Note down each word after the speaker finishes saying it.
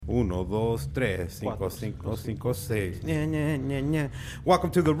Uno, dos, tres, cinco, cinco, cinco, seis. Nya, nya, nya, nya.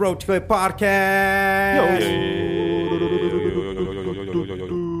 Welcome to the Road Clip Podcast.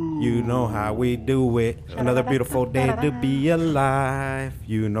 You know how we do it. Another beautiful day to be alive.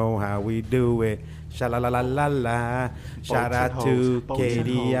 You know how we do it. Sha-la-la-la-la-la. Shout out to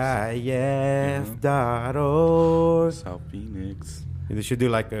KDIF.org. South Phoenix. They should do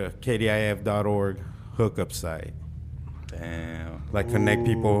like a KDIF.org hookup site. Damn. Like connect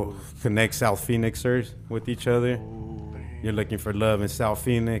people, connect South Phoenixers with each other. You're looking for love in South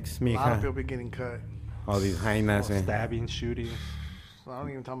Phoenix, A lot of people mija. be getting cut. All these hyenas and Stabbing, shooting. So I don't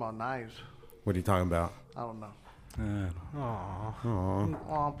even talk about knives. what are you talking about? I don't know. Aw, Oh,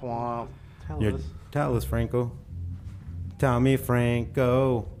 Womp womp. tell us. tell us, Franco. Tell me,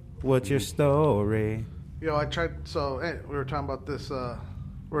 Franco, what's your story? Yo, I tried. So we were talking about this.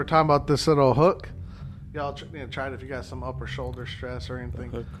 Little hook. Y'all try it if you got some upper shoulder stress or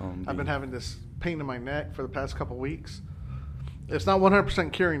anything. I've been having this pain in my neck for the past couple weeks. It's not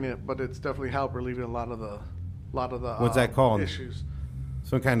 100% curing it, but it's definitely helped relieving a lot of the What's that called? issues.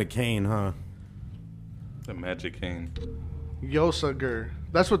 Some kind of cane, huh? The magic cane. Yosager.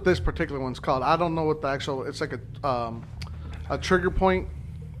 That's what this particular one's called. I don't know what the actual. It's like a trigger point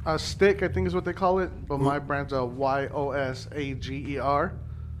stick, I think is what they call it. But my brand's a Yosager.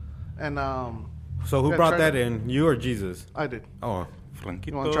 And So who Yeah, brought try that it. in? You or Jesus? I did. Oh, Franquito.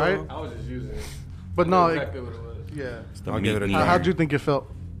 You want to try it? I was just using it. But I no, know it- exactly what it was. Yeah. It's the I'll give it a meat try. eater. How'd you think it felt?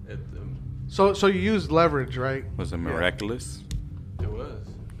 It, So you used leverage, right? Was it miraculous? it was.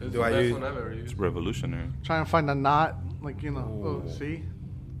 It was Do the I best use- one I've ever It's used. revolutionary. Try and find a knot, like Oh, Ooh. see?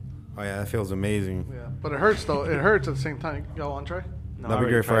 oh yeah, that feels amazing. Yeah. But it hurts though. It hurts at the same time. Y'all want to try? No, That'd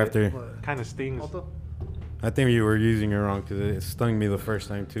be great for after. Kind of stings. Alto? I think you were using it wrong because it stung me the first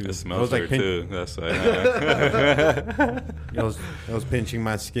time too. It smells like there too. That's why. I was pinching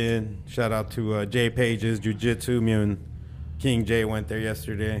my skin. Shout out to Jay Pages Jiu-Jitsu. Me and King Jay went there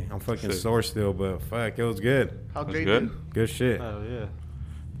yesterday. I'm fucking Shit. sore still, but fuck, it was good. How That's Jay good. did? Good shit. Oh yeah.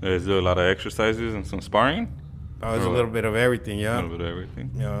 There's a lot of exercises and some sparring. Oh, it's a little bit of everything, A yeah. little bit of everything.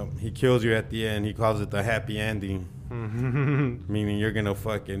 Yeah, he kills you at the end. He calls it the happy ending, meaning you're gonna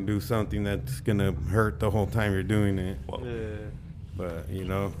fucking do something that's gonna hurt the whole time you're doing it. Whoa. Yeah. But you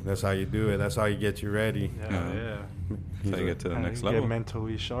know, that's how you do it. That's how you get you ready. Yeah. Yeah. Yeah. So you get to the And next you level. Get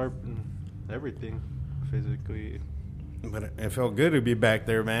mentally sharp and everything, physically. But it felt good to be back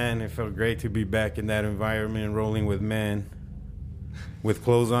there, man. It felt great to be back in that environment, rolling with men, with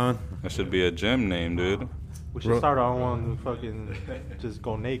clothes on. That should be a gym name, dude. We should start our own fucking just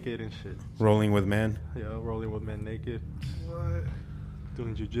go naked and shit. Rolling with men. Yeah, rolling with men naked, What?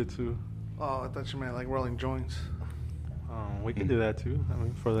 doing jujitsu. Oh, I thought you meant like rolling joints. We can do that too. I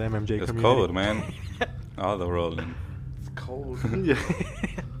mean, for the MMJ It's community. cold, man. All the rolling. It's cold. Yeah.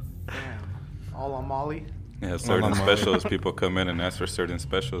 Damn. All on Molly. Yeah, certain on, specials. People come in and ask for certain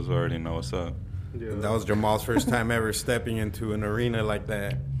specials. We already know what's up. Yeah. That was Jamal's first time ever stepping into an arena like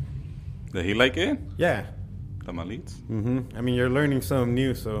that. Did he like it? Yeah. The Malites? I mean, you're learning something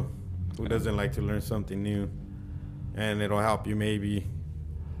new, so who doesn't like to learn something new? And it'll help you maybe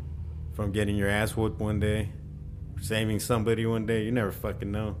from getting your ass whooped one day, saving somebody one day. You never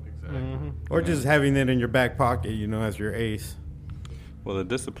fucking know. Exactly. Mhm. Or just having it in your back pocket, you know, as your ace. Well, the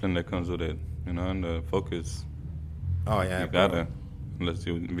discipline that comes with it, you know, and the focus. Oh, yeah. You bro. gotta. Unless if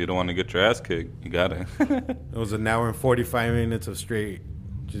you don't want to get your ass kicked, you gotta. It was an hour and 45 minutes of straight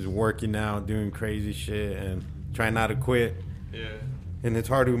just working out, doing crazy shit, and trying not to quit. Yeah. And it's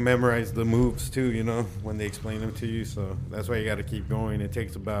hard to memorize the moves, too, you know, when they explain them to you. So that's why you got to keep going. It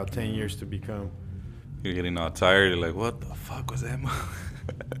takes about 10 years to become. You're getting all tired. You're like, what the fuck was that move?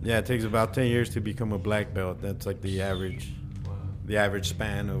 Yeah, it takes about 10 years to become a black belt. That's like the average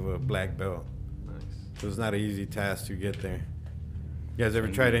span of a black belt. Nice. So it's not an easy task to get there. You guys ever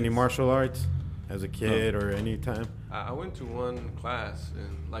tried any martial arts as a kid or any time? I went to one class,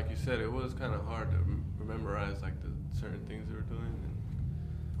 and like you said, it was kind of hard to memorize like the certain things they were doing.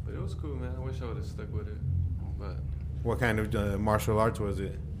 But it was cool, man. I wish I would have stuck with it. But What kind of martial arts was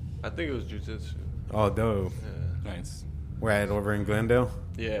it? I think it was jujitsu. Oh, dope. Yeah. Nice. We're at over in Glendale.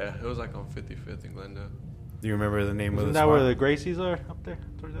 Yeah, it was like on 55th in Glendale. Do you remember the name Isn't of the that spot? where the Gracies are up there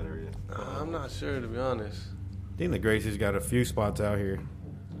towards that area? I'm not sure, to be honest. I think the Gracie's got a few spots out here.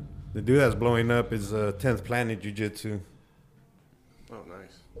 The dude that's blowing up is 10th Planet Jiu-Jitsu. Oh,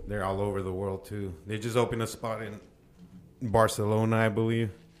 nice. They're all over the world, too. They just opened a spot in Barcelona, I believe.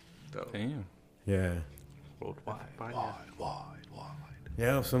 Dope. Damn. Yeah. Worldwide.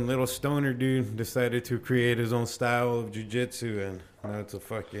 Yeah, some little stoner dude decided to create his own style of jiu-jitsu, and now it's a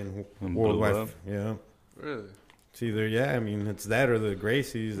fucking And blew worldwide. up. Yeah. Really? It's either I mean it's that or the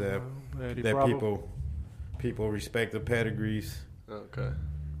Gracies that Eddie that Bravo. people respect the pedigrees. Okay.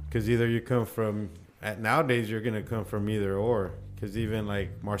 Because either you come from nowadays you're gonna come from either or. Because even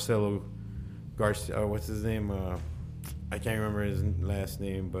like Marcelo Garcia, what's his name? I can't remember his last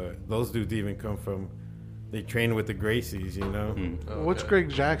name, but those dudes even come from. They train with the Gracies, you know. Okay. What's Greg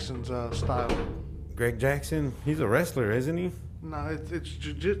Jackson's style? Greg Jackson, he's a wrestler, isn't he? No, it's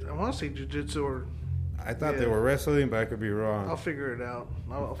jiu-jitsu. I want to say jiu-jitsu or... I thought they were wrestling, but I could be wrong. I'll figure it out.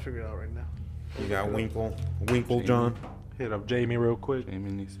 I'll figure it out right now. You got Winkle John. Hit up Jamie real quick.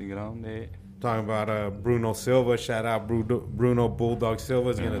 Jamie needs to get on that. Talking about Bruno Silva. Shout out Bruno Bulldog Silva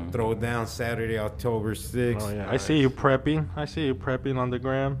is going to throw down Saturday, October 6th. Oh, yeah. I see you prepping on the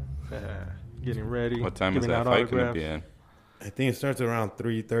gram. Getting ready. What time is giving that out fight going to autographs. be at? I think it starts around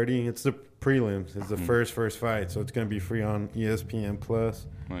 3:30. It's the prelims. It's the first fight, so it's going to be free on ESPN Plus.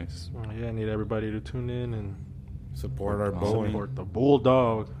 Nice. Oh, yeah, I need everybody to tune in and Support our boy. support the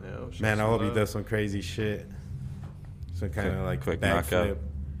Bulldog. Yeah, we'll show Man, I some hope he love. does some crazy shit. Some kind of like Quick knockout. backflip.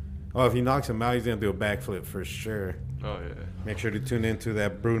 Oh, if he knocks him out, he's going to do a backflip for sure. Oh yeah. Make sure to tune into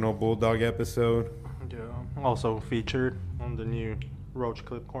that Bruno Bulldog episode. Yeah. Also featured on the new Roach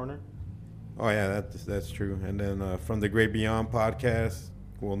Clip Corner. Oh yeah, that's true. And then from the Great Beyond podcast,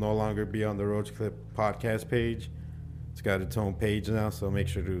 will no longer be on the Roach Clip podcast page. It's got its own page now, so make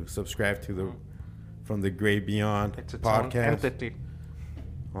sure to subscribe to the From the Great Beyond It's its own podcast entity.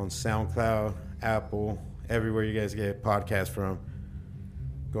 on SoundCloud, Apple, everywhere you guys get podcasts from.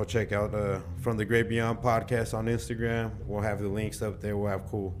 Go check out From the Great Beyond podcast on Instagram. We'll have the links up there. We'll have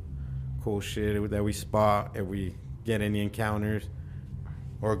cool shit that we spot if we get any encounters.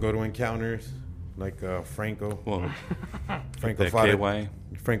 Or go to encounters like Franco. Well, Franco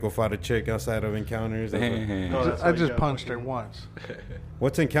that fought a chick outside of encounters. Damn. Oh, that's I why just you got punched her fucking- once.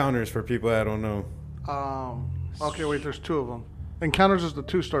 What's encounters for people that don't know? Okay, wait. There's two of them. Encounters is the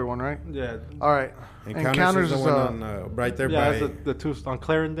 2-story one, right? Yeah. All right. Encounters is the one on right there Yeah, by. it's the two on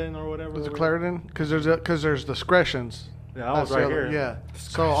Clarendon or whatever. Is it Clarendon? Because there's discretions. Yeah, that was That's the right other- here. Yeah.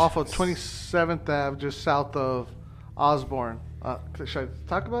 So off of 27th Ave, just south of Osborne. Should I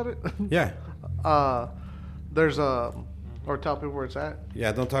talk about it? Yeah, There's or tell people where it's at.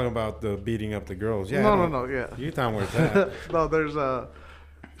 yeah. Don't talk about the beating up the girls. Yeah, No. Yeah. You tell them where it's at. No, there's a.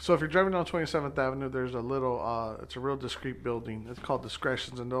 So if you're driving down 27th Avenue, there's a little. It's a real discreet building. It's called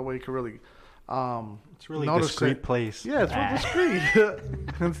Discretions, and no way you can really. It's really notice discreet it. place. Yeah, it's real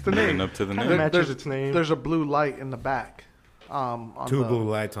discreet. That's the Living name. up to the Kinda name. matches There's, its name. there's a blue light in the back. On Two the- blue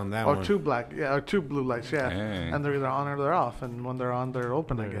lights on that Or one. two black, yeah, or two blue lights, yeah. Dang. And they're either on or they're off, and when they're on, they're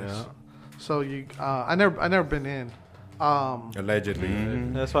open, I guess. Yeah. So you, I never been in. Allegedly.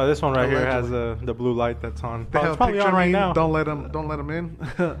 That's why this one right here has Allegedly. the blue light that's on. They have It's a probably picture on of right me, now. Don't let them in.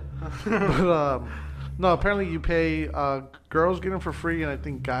 But no, apparently you pay. Girls get them for free, and I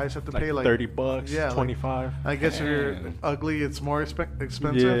think guys have to pay like $30, Yeah, like- 25. I guess if you're Damn. ugly, it's more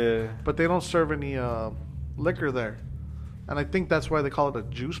expensive. Yeah. But they don't serve any liquor there, and I think that's why they call it a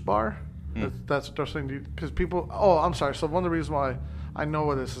juice bar. That's what they're saying because people. Oh, I'm sorry. So one of the reasons why I know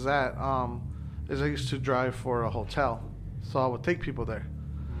where this is at is I used to drive for a hotel, so I would take people there,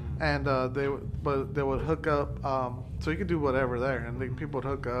 and they would hook up. So you could do whatever there, and people would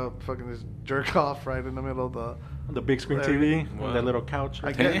hook up, fucking just jerk off right in the middle of The big screen There. TV, Wow. that little couch. I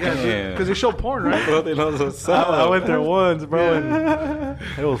Right guess Damn. because they show porn, right? Well, they know what's I up. went there once, bro, and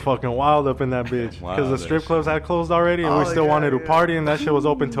it was fucking wild up in that bitch. Because Wild the strip as clubs had closed already, and we Oh, still yeah, wanted to yeah. party, and that shit was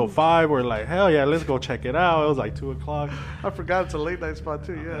open till 5. We're like, hell yeah, let's go check it out. It was like 2 o'clock. I forgot it's a late night spot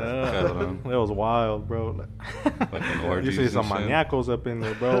too. Yeah. It was wild, bro. Fucking You orgies see and some shit. maniacos up in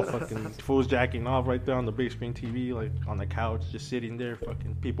there, bro. Fucking fools jacking off right there on the big screen TV, like on the couch, just sitting there.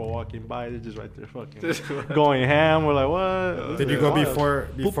 Fucking people walking by, they're just right there, fucking going ham. We're like, what? Did you go Wild. before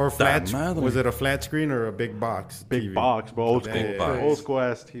Puta flat? madre. Was it a flat screen or a big box? Big TV? box, bro. Old school, Big box. old school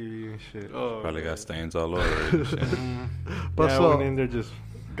ass TV and shit. Oh, Probably got stains all over it and shit. But Yeah, I so went in there just.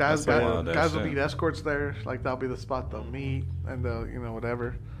 guys, That's wild, that guys will shit. need escorts there. Like that'll be the spot they'll meet and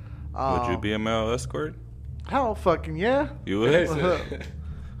whatever. Would you be a male escort? Hell, fucking yeah. You would?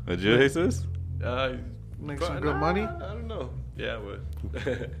 Would you, Jesus? Make some good money. I don't know. Yeah,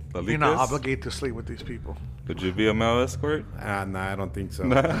 but You're not Lalikas? obligated to sleep with these people. Would you be a male escort? Nah, I don't think so.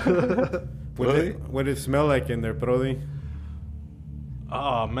 Nah. What did it smell like in there, Brody?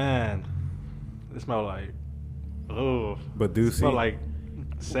 Oh man, it smelled like, oh, Badusi. smelled like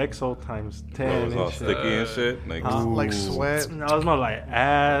sexo times 10. It was and all shit. sticky and shit. Like, Like Ooh. sweat, No, it smelled like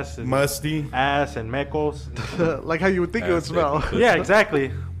ass and Musty. ass and mecos. like how you would think it would Ass smell. licking. Yeah,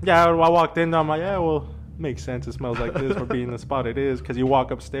 exactly. Yeah, I walked in, I'm like, yeah, well, makes sense. It smells like this for being the spot it is. Because you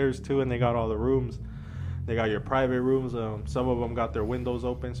walk upstairs too, and they got all the rooms. They got your private rooms. Some of them got their windows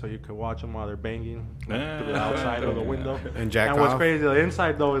open so you can watch them while they're banging through the outside of the window. And jack what's off. crazy, the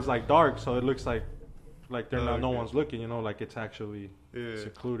inside though is like dark, so it looks like they're not, no one's looking. Like it's actually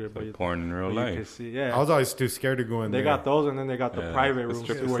secluded. Like porn in real life. You can see, yeah. I was always too scared to go in there. They got those, and then they got the private the rooms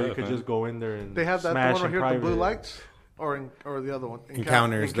stripper too, where you stuff, could man. just go in there and They have that the smash one right in here, private. the blue lights, or the other one.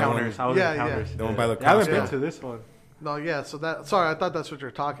 Encounters. Encounters. I was Yeah, Encounters. The one by the I haven't Costco. been to this one. No, yeah. So that. Sorry, I thought that's what you're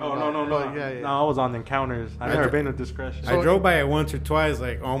talking Oh about. no! But yeah. No, I was on Encounters. I've never been to Discretion. I drove by it once or twice,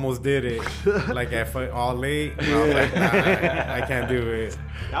 like almost did it, like all late. And I was like, nah, I can't do it.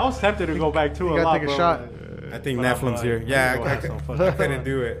 I was tempted to go back too. You a gotta lot, take a bro. shot. I think But I'm Nephilim's like, here. Yeah, I'm gonna have some fucking I couldn't fun.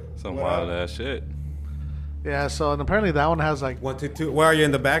 do it. Some wild ass shit. Yeah. So and apparently that one has like. 1, 2, 2. Where are you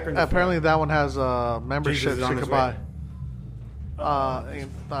in the back or in the Apparently that one has memberships Jesus is on you his can buy.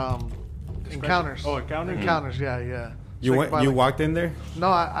 Encounters. Oh, Encounters? Encounters. Yeah. You So went? can buy, You like- walked in there? No,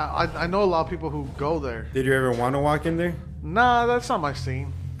 I know a lot of people who go there. Did you ever want to walk in there? Nah, that's not my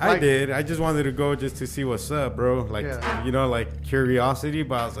scene. I Like, did. I just wanted to go just to see what's up, bro. Like, Yeah. like curiosity.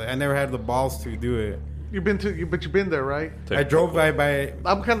 But I was like, I never had the balls to do it. But you've been there, right? I drove by.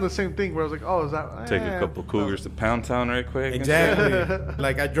 I'm kind of the same thing where I was like, oh, is that? Take a couple cougars to Pound Town right quick. and Exactly.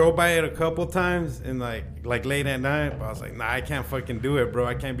 Like I drove by it a couple times and like late at night. But I was like, nah, I can't fucking do it, bro.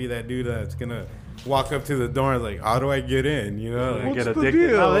 I can't be that dude that's gonna walk up to the door and like, how do I get in? You know? You Like, get What's the addicted.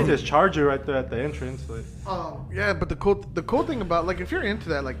 deal? No, they just charge you right there at the entrance. Like, Yeah, but the cool thing about like if you're into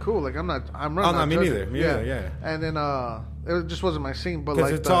that, like cool, like I'm really Oh, not no, me judging. neither. Me neither, yeah. And then it just wasn't my scene, but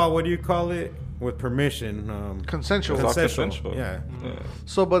because like it's all, what do you call it? With permission. consensual. It's all Consensual. consensual. Yeah.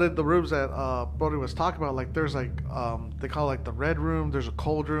 So, but at the rooms that Brody was talking about, like there's like they call it like the red room. There's a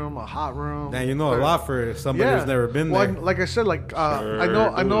cold room, a hot room. Now you know a There's- lot for somebody who's never been Well, there. like I said, like I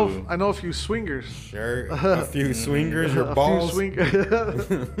know a few swingers. Sure. A few swingers, your A few balls.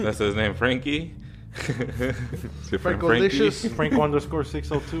 That's his name, Frankie. Different Frankolicious. Frank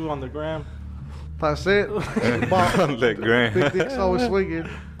 _602 on the gram. That's it. On the gram. Big dick's always swinging.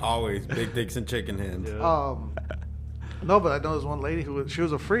 Always big dicks and chicken hands. Yeah. No, but I know this one lady she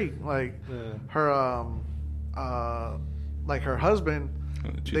was a freak. Like Yeah. her like her husband.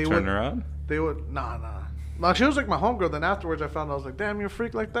 Did They you turn would- her on? They would nah. No, she was like my homegirl. Then afterwards, I found I was like, damn, you're a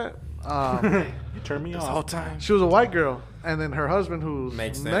freak like that. You turn me This off. whole time. She was a white girl, and then her husband, who's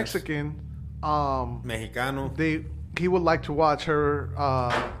Makes sense. Mexican, Mexicano. he would like to watch her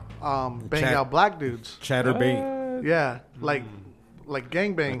bang Chat- out black dudes. Chatterbait. Yeah, like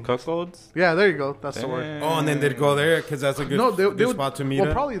gangbang. Cuckolds? Yeah, there you go. That's the word. Oh, and then they'd go there because that's a good, No, good they would, spot to meet well,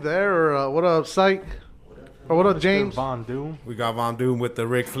 up. probably there or what up, Psych? Or what up, James? Von Doom. We got Von Doom with the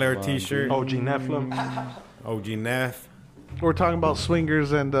Ric Flair T-shirt. OG Nephilim. OG Neff. We're talking about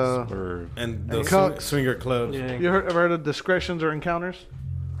swingers and Or And the Cucks. swinger clubs. Yeah. ever heard of discretions or encounters?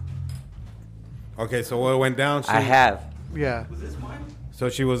 Okay, so what went down? I have. Yeah. So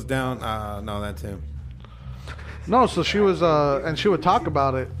she was down. No, that's him. No, so she was, and she would talk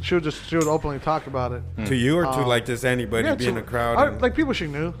about it. She would openly talk about it. To you or to like just anybody Yeah, be in to- the crowd? and- like people she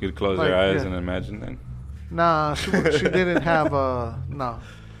knew. you'd close Like, your eyes yeah. and imagine then. Nah, she didn't have no.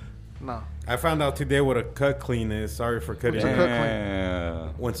 I found out today what a cut clean is. Sorry for cutting What's a you. cut- Yeah.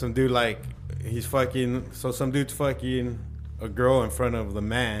 When some dude he's fucking. So some dude's fucking a girl in front of the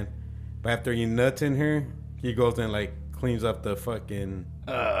man, but after he nuts in her, he goes and like cleans up the fucking.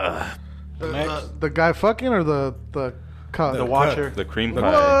 The guy fucking or the cut? The watcher. The cream What?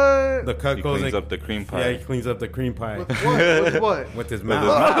 pie. The cut He goes cleans and- up the cream pie. Yeah, he cleans up the cream pie With what? With what? with his With his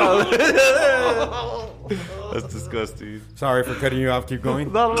mouth. That's disgusting. Sorry for cutting you off. Keep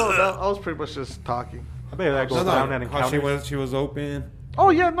going. No, I was pretty much just talking. I bet that goes down at How Encounters. she was open. Oh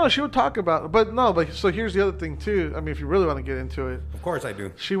yeah, no, she would talk about it, but so here's the other thing too. I mean, if you really want to get into it, Of course I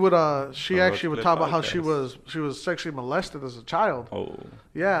do. she would she actually would Clip talk about how she podcast. was sexually molested as a child. Oh.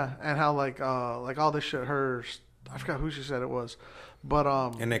 Yeah, and how like all this shit. I forgot who she said it was, but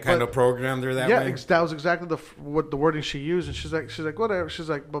And they kind of programmed her that yeah, way. that was exactly what the wording she used, and she's like whatever. She's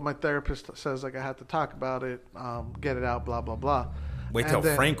like, but my therapist says like I have to talk about it, get it out, blah blah blah. Wait And till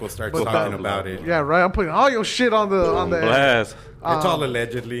then- Franco starts but talking that- about it. Yeah, right. I'm putting all your shit on the Blast. It's all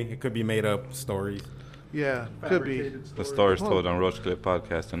allegedly. It could be made up stories. Yeah, could be. The stories told on Roach Clip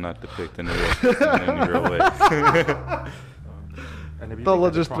Podcast and not depict any real in any real way. And if you Thought think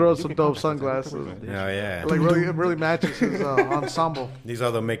we'll that's just wrong, throw you some can dope comment and say, sunglasses. Yeah, yeah. Like really, it really matches his ensemble. These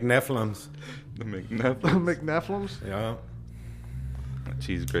are the McNephilims. The McNuff. McNephilims. Yeah.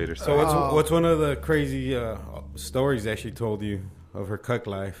 Cheese grater. So what's one of the crazy stories that she told you of her cuck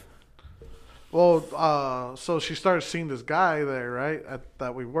life? Well, so she started seeing this guy there, right?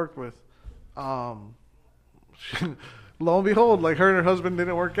 That we worked with. lo and behold, like her and her husband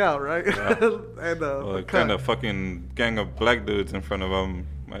didn't work out, right? Yeah. And Well, kind of fucking gang of black dudes in front of them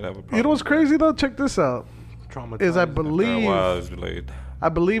might have a problem. you know what's crazy though? Check this out. Traumatized. Is I After a believe while, it's like, I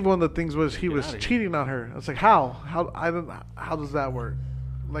believe one of the things was he Get was outta here. cheating on her. It's like how how does that work?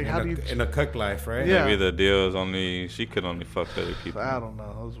 Like how do you? in a cook life, right? Yeah. maybe the deal is only she could only fuck other people. I don't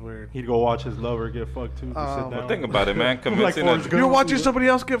know. It was weird. He'd go watch his lover get fucked too. Just sit But down. Think about it, man. Like Convincing Forrest a, Gump. You're watching somebody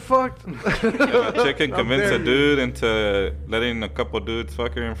else get fucked. a chick can How convince dare a you. dude into letting a couple dudes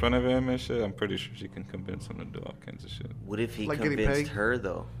fuck her in front of him and shit. I'm pretty sure she can convince him to do all kinds of shit. What if he Like getting convinced paid? her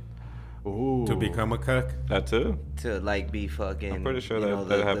though Ooh. To become a cuck. That too. to like be fucking? I'm pretty sure you that- know,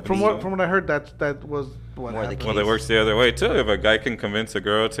 that happens. From So- what I heard, that was what More the happened. Well, it works the other way too. If a guy can convince a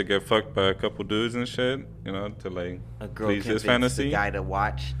girl to get fucked by a couple dudes and shit, you know, to like A girl please his convinced the fantasy, guy to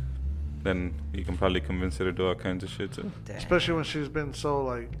watch. then you can probably convince her to do all kinds of shit too. Damn. Especially when she's been so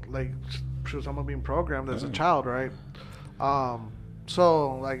like she was almost being programmed as a Yeah. child, right?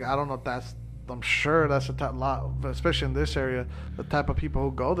 So like I don't know if that's. I'm sure that's the type lot, especially in this area, the type of people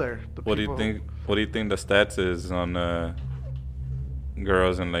who go there. The What do you people think? What do you think the stats is on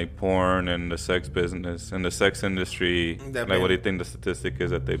girls in like porn and the sex business and the sex industry? That Like, what do been- you think the statistic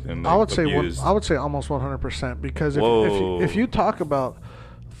is that they've been? I Like, would say abused? I would say almost 100% because Whoa. if you talk about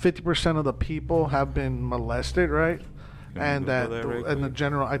 50% of the people have been molested, right? Can And you that Google that right in the quick?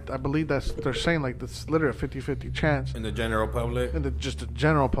 general, I believe they're saying like this literally a 50-50 chance In the general public. in just the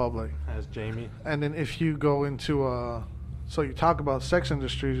general public. As Jamie. And then if you go into so you talk about sex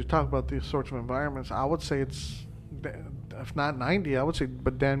industries, you talk about these sorts of environments. I would say it's, if not 90, I would say,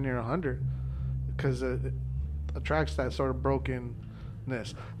 but damn near 100, because it attracts that sort of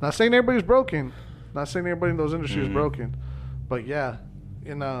brokenness. Not saying everybody's broken, not saying everybody in those industries is Mhm. broken, but yeah,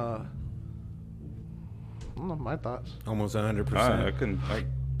 in I don't know, my thoughts. Almost I 100%. can.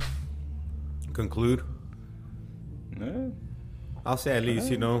 Conclude. Yeah. I'll say at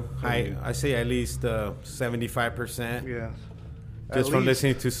least, I say at least 75%. Yeah. Just At from least.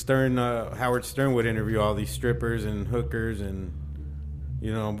 listening to Stern, Howard Stern would interview all these strippers and hookers and,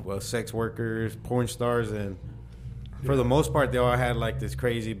 sex workers, porn stars, and for the most part, they all had like this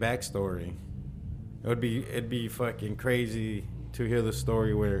crazy backstory. It'd be fucking crazy to hear the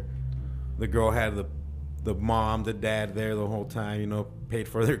story where the girl had the mom, the dad there the whole time, paid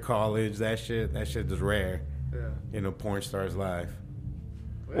for their college. That shit is rare Yeah. in a porn star's life.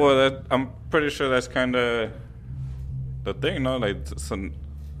 Well, I'm pretty sure that's kind of the thing, no? Like,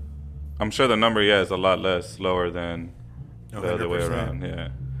 I'm sure the number, is a lot lower than the other way 100%. around. Yeah,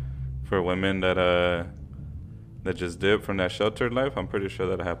 for women that just dip from that sheltered life, I'm pretty sure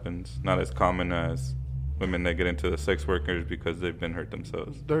that happens. Not as common as women that get into the sex workers because they've been hurt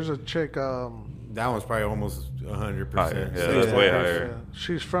themselves. There's a chick. That one's probably almost 100%. Higher, yeah, that's way higher. Yeah.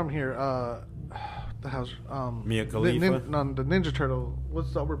 She's from here. The house. Mia Khalifa? The Ninja Turtle.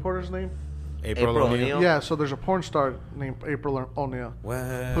 What's the reporter's name? April April O'Neil. O'Neil. Yeah. So there's a porn star named April O'Neil What?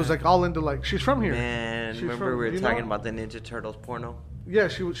 who's like all into like she's from here. Man, She's remember from- we were you talking know? about the Ninja Turtles porno? Yeah,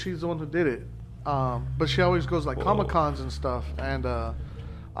 she's the one who did it. But she always goes like Whoa. Comic Cons and stuff. And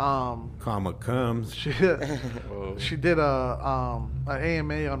Comma comes. she Whoa. she did a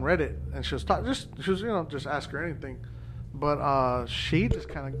AMA on Reddit, and she was just ask her anything. But she just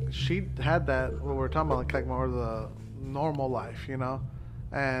she had that what we're talking about, like more of the normal life,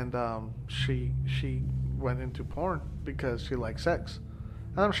 and she went into porn because she likes sex,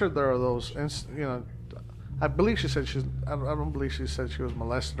 and I'm sure there are those, I believe she said I don't believe she said she was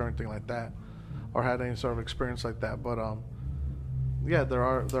molested or anything like that, or had any sort of experience like that, but yeah, there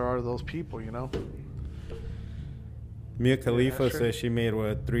are those people, Mia Khalifa sure. says she made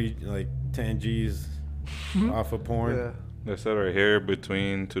 10 G's off of porn. Yeah. They said right here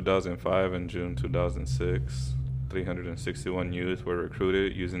between 2005 and June 2006, 361 youth were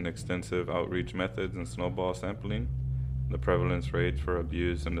recruited using extensive outreach methods and snowball sampling. The prevalence rates for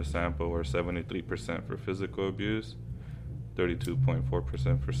abuse in the sample were 73% for physical abuse,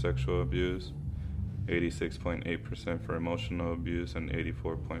 32.4% for sexual abuse, 86.8% for emotional abuse, and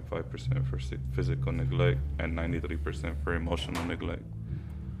 84.5% for physical neglect, and 93% for emotional neglect.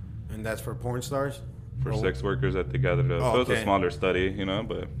 And that's for porn stars? For Oh. sex workers that they gathered up. Oh, So it's a okay. smaller study,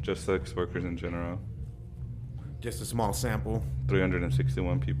 but just sex workers in general. Just a small sample.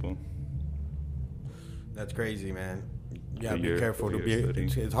 361 people. That's crazy, man. You gotta A be year- careful a to year be.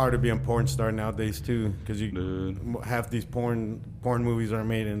 study. It's hard to be a porn star nowadays too, because Dude. half these porn movies are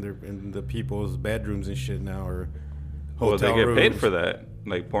made in the people's bedrooms and shit now, or Well, they hotel get paid rooms. for that.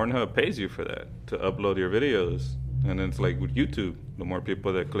 Like Pornhub pays you for that to upload your videos, and it's like with YouTube. The more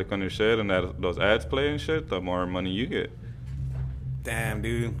people that click on your shit and those ads play and shit, the more money you get. Damn,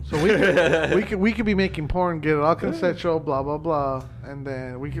 dude. So we could be making porn, get it all consensual, blah blah blah, and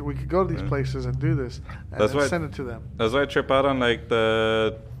then we could go to these places and do this, and That's then why- send it to them. That's why I trip out on like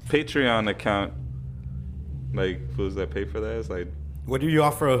the Patreon account. Like, fools that pay for that. It's like, What do you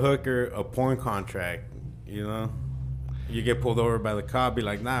offer a hooker a porn contract? You know, you get pulled over by the cop, be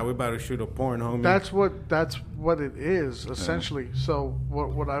like, nah, we about to shoot a porn, homie. That's what it is essentially. So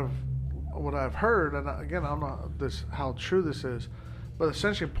what I've heard, and again, I don't know how true this is, but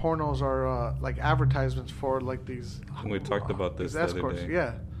essentially pornos are like advertisements for like these. We talked about this these the other escorts, day.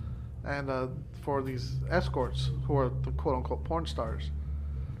 yeah, and for these escorts who are the quote unquote porn stars.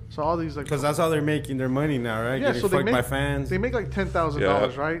 So all these like because that's how they're making their money now, right? yeah, Getting so they fucked make by fans. They make like $10,000,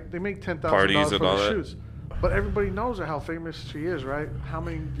 Yeah. right? They make $10,000 Parties for and all the that. shoots. But everybody knows her, how famous she is, right? How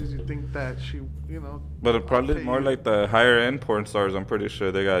many do you think that she, you know? but it probably pay more you? like the higher end porn stars. I'm pretty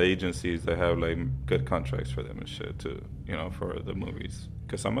sure they got agencies that have like good contracts for them and shit too. You know, for the movies.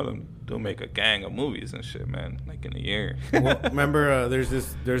 Because some of them do make a gang of movies and shit, man. Like in a year. Well, remember, there's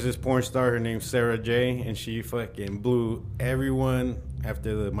this porn star. Her name's Sarah J, and she fucking blew everyone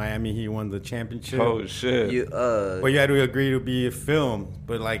after the Miami Heat won the championship. Oh shit. Well, you had to agree to be a film,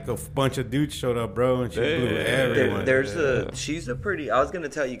 but like a bunch of dudes showed up, bro, and she blew Yeah. everyone. She's a pretty. I was gonna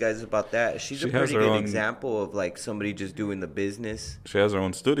tell you guys about that. She's She a has pretty her good own- example of like somebody just doing the business. She has her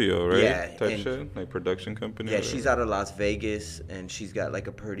own studio, right? Yeah, Type and- shit, like production company. Yeah, or she's whatever. out of Las Vegas, and she's got like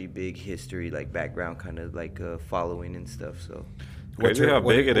a pretty big history, like background, kind of like following and stuff. So Crazy how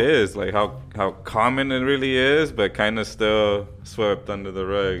big it is, like how common it really is, but kind of still swept under the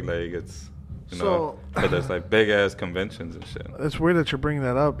rug. Like it's, you know, but there's like big ass conventions and shit. It's weird that you're bringing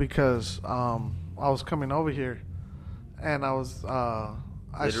that up because I was coming over here, and I was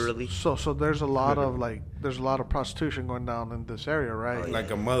Literally? So there's a lot of prostitution going down in this area, right? Oh, yeah. like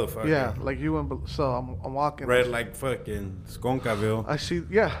a motherfucker. Yeah, like you and so I'm walking. Red like fucking Skonkaville. I see,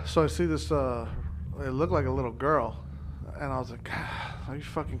 yeah. So I see this. It looked like a little girl, and I was like, God, are you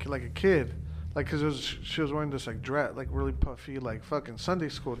fucking like a kid? Like, cause she was wearing this like dress, like really puffy, like fucking Sunday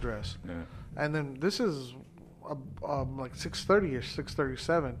school dress. Yeah. And then this is like 6:30ish,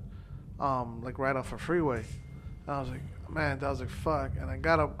 6:37, like right off a freeway. And I was like, man, I was like, fuck. And I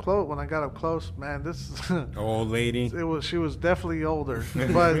got up close. When I got up close, man, this Old lady. she was definitely older,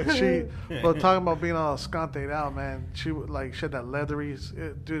 but talking about being all scanted out, man. She had that leathery,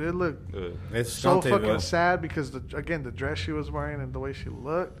 dude. It looked It's so Skante, fucking bro. sad because the dress she was wearing and the way she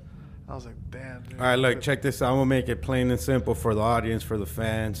looked. I was like, damn, dude. All right, look, check this out. I'm gonna make it plain and simple for the audience, for the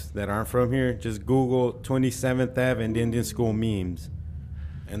fans that aren't from here. Just Google 27th Ave and Indian School memes,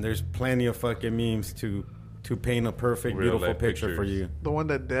 and there's plenty of fucking memes to paint a perfect, Real beautiful life picture for pictures. you. The one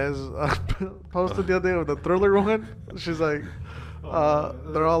that Des posted the other day with the Thriller one. She's like,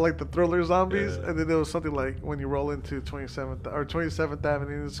 they're all like the Thriller zombies, Yeah. and then there was something like when you roll into 27th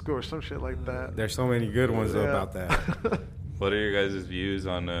Avenue School or some shit like that. There's so many good ones Yeah. about that. What are your guys' views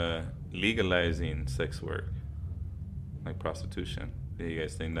on legalizing sex work, like prostitution? Do you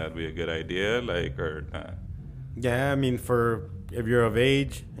guys think that'd be a good idea, like, or not? Yeah, I mean, for if you're of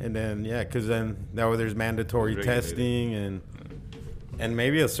age, and then because then that way there's mandatory Regulated. testing and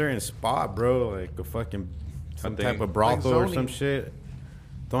maybe a certain spot, bro, like a fucking some think- type of brothel or Like some zoning. shit.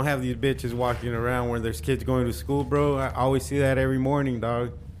 Don't have these bitches walking around where there's kids going to school, bro. I always see that every morning,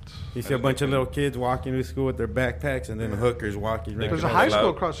 dog. You see a bunch of little kids walking to school with their backpacks, and then hookers walking around. There's They a can high allow- school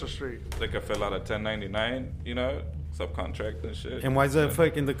across the street. They could fill out a 1099, you know, subcontract and shit. And why is that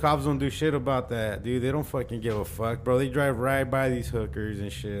fucking the cops don't do shit about that, dude? They don't fucking give a fuck, bro. They drive right by these hookers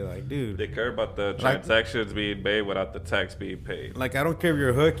and shit. Like, dude, They care about the transactions being made without the tax being paid. like I don't care if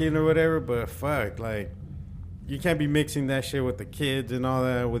you're hooking or whatever, but fuck, like you can't be mixing that shit with the kids and all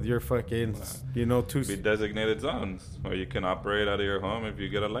that with your fucking, Be designated zones, or you can operate out of your home if you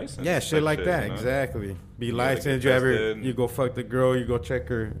get a license. yeah, shit Type like that, you know? exactly. Be You gotta licensed. get You tested. you go fuck the girl, you go check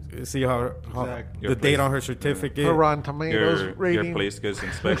her, see how Exactly. Your the date place- on her certificate. Her Rotten Tomatoes Your rating. place gets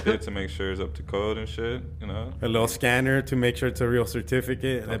inspected to make sure it's up to code and shit, you know? A little scanner to make sure it's a real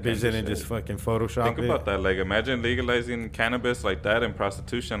certificate. That bitch kinds of didn't just shit. fucking Photoshop Think it. about that. Like, imagine legalizing cannabis like that and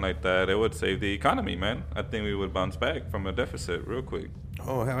prostitution like that. It would save the economy, man. I think we would bounce back from a deficit real quick.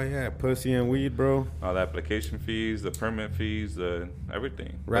 Oh hell yeah, pussy and weed, bro. All the application fees, the permit fees, the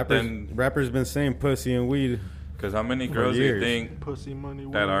everything. But then, Rappers been saying pussy and weed. because how many For girls do you years. think Pussy money. that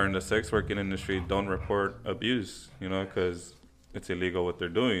weed. are in the sex working industry don't report abuse, you know, because it's illegal what they're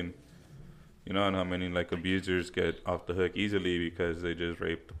doing, you know, and how many like abusers get off the hook easily because they just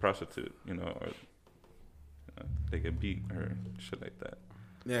raped a prostitute, you know, or they get beat or shit like that.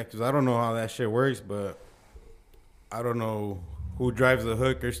 Yeah, because I don't know how that shit works, but I don't know who drives the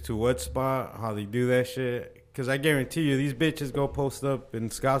hookers to what spot, how they do that shit. Because I guarantee you, these bitches go post up in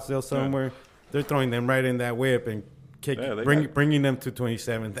Scottsdale somewhere. They're throwing them right in that whip and bringing them to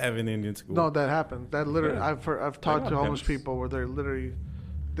 27th Avenue Indian School. No, that happened. That literally, I've talked to homeless people where they're literally,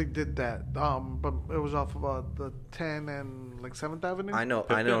 they did that. But it was off of the 10 and like 7th Avenue. I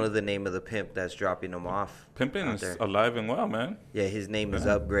know the name of the pimp that's dropping them off. Pimpin' is alive and well, man. Yeah, his name is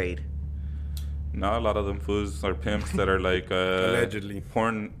Upgrade. Now a lot of them fools are pimps that are like allegedly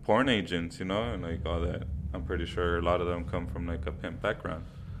porn agents, you know, and like all that. I'm pretty sure a lot of them come from like a pimp background.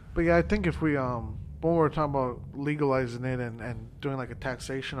 But yeah, I think if we when we're talking about legalizing it and doing like a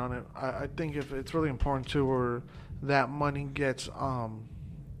taxation on it, I think if it's really important too, where that money gets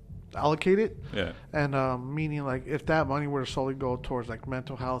allocated. Yeah. And meaning like if that money were to solely go towards like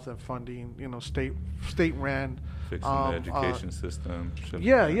mental health and funding, you know, state ran. Fixing the education system.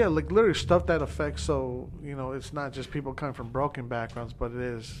 Yeah, like literally stuff that affects. So you know, it's not just people coming from broken backgrounds, but it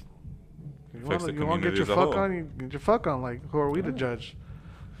is. You want to get your fuck on? You get your fuck on. Like, who are we to judge?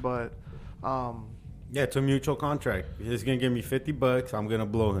 But yeah, it's a mutual contract. He's gonna give me $50. I'm gonna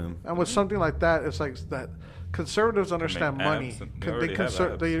blow him. And with something like that, it's like that. Conservatives understand money.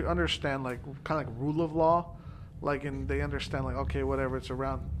 They understand like kind of like rule of law. Like, and they understand, like, okay, whatever, it's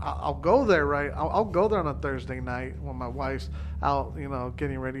around. I'll go there, right? I'll go there on a Thursday night when my wife's out, you know,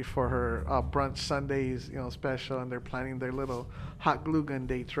 getting ready for her brunch Sundays, you know, special, and they're planning their little hot glue gun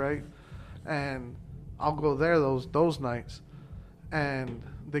dates, right? And I'll go there those nights, and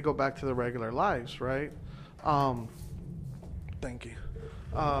they go back to their regular lives, right? Thank you.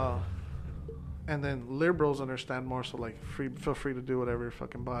 And then liberals understand more, so, like, feel free to do whatever your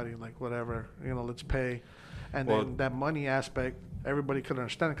fucking body, like, whatever, you know, let's pay. And then that money aspect, everybody could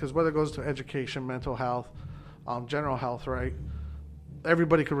understand it. Because whether it goes to education, mental health, general health, right?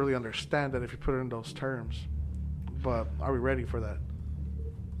 Everybody could really understand that if you put it in those terms. But are we ready for that?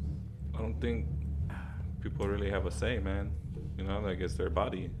 I don't think people really have a say, man. You know, like it's their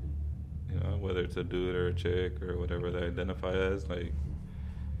body. You know, whether it's a dude or a chick or whatever they identify as, like,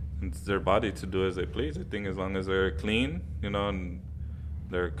 it's their body to do as they please. I think as long as they're clean, you know, and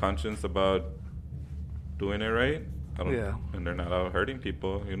they're conscious about doing it right, and they're not out hurting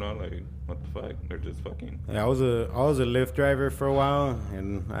people, you know, like, what the fuck, they're just fucking. Yeah, I was a Lyft driver for a while,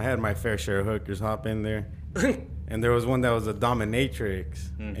 and I had my fair share of hookers hop in there. And there was one that was a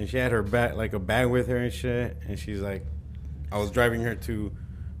dominatrix, and she had her a bag with her and shit, and she's like, I was driving her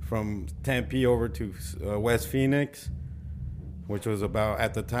from Tempe over to West Phoenix, which was about,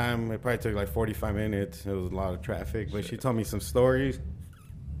 at the time, it probably took like 45 minutes. It was a lot of traffic, but she told me some stories.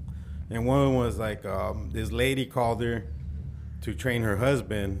 And one was like, this lady called her to train her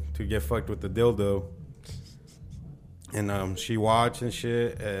husband to get fucked with the dildo. And she watched and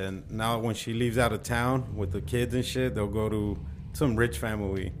shit. And now when she leaves out of town with the kids and shit, they'll go to some rich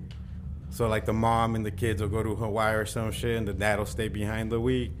family. So like the mom and the kids will go to Hawaii or some shit, and the dad will stay behind the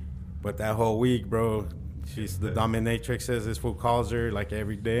week. But that whole week, bro, the dominatrix says this fool calls her like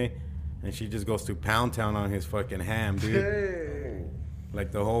every day. And she just goes to Pound Town on his fucking ham, dude. Hey.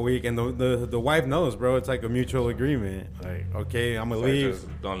 Like the whole week, and the wife knows, bro. It's like a mutual agreement. Like, okay, I'm gonna leave.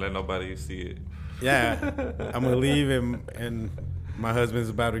 Just don't let nobody see it. Yeah, I'm gonna leave, and my husband's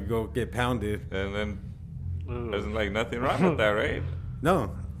about to go get pounded. And then there's like nothing wrong with that, right?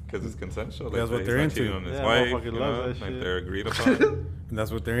 No, because it's consensual. That's what they're into. On his wife, you know, like they're agreed upon. And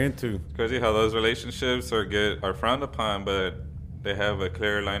that's what they're into. It's crazy how those relationships are frowned upon, but they have a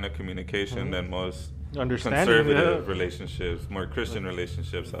clearer line of communication than most conservative relationships, more Christian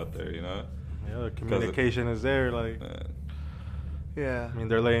relationships out there, you know? Yeah, the communication is there, like... yeah. I mean,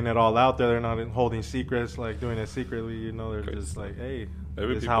 they're laying it all out there. They're not holding secrets, like doing it secretly, you know? They're just like, hey,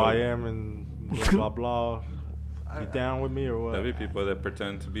 this is how I am, and blah, blah, blah. You down with me or what? There'll be people that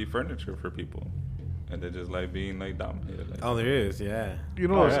pretend to be furniture for people. And they just like being like dominated. Like, oh, there is, yeah. You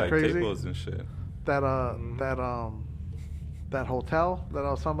know what's crazy? Tables and shit. That hotel that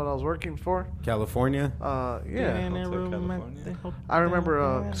I was talking about I was working for. California? Yeah. California. I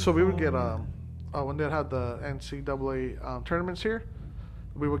remember, so we would get, when they had the NCAA tournaments here,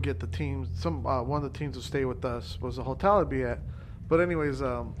 we would get the teams, one of the teams would stay with us was the hotel I'd be at. But anyways,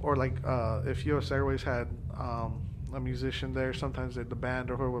 or like if US Airways had a musician there, sometimes the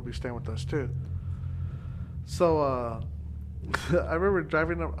band or whoever would be staying with us too. So I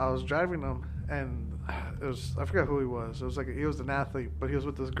remember I was driving them, and it was, I forgot who he was. It was like he was an athlete, but he was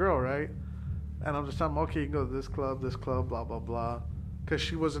with this girl, right? And I'm just telling him, okay, you can go to this club, blah blah blah, because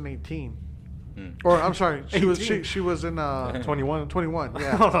she wasn't 18. Or I'm sorry, she was in 21. 21,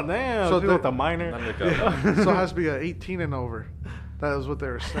 yeah. Oh damn! So with a minor. Yeah. So it has to be 18 and over. That was what they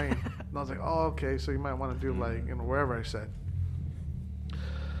were saying. And I was like, oh, okay, so you might want to do like, you know, wherever I said.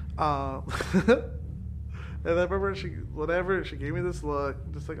 And I remember she gave me this look,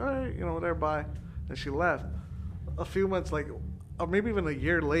 just like, all right, whatever, bye. And she left. A few months, or maybe even a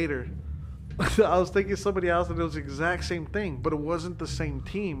year later, I was thinking somebody else, and it was the exact same thing, but it wasn't the same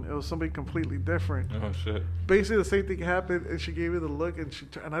team. It was somebody completely different. Oh shit! Basically, the same thing happened, and she gave me the look, and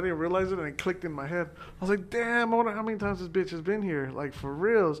and I didn't realize it, and it clicked in my head. I was like, "Damn! I wonder how many times this bitch has been here, like for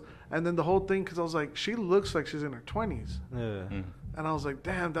reals." And then the whole thing, because I was like, "She looks like she's in her 20s." Yeah. Mm. And I was like,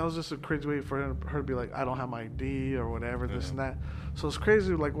 "Damn!" That was just a crazy way for her to be like, "I don't have my ID or whatever, this and that." So it's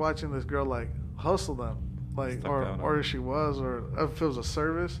crazy, like watching this girl like hustle them. Or if she was, or if it was a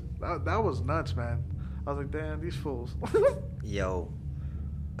service. That was nuts, man. I was like, damn, these fools. Yo,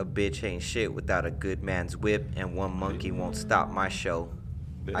 a bitch ain't shit without a good man's whip, and one monkey won't stop my show.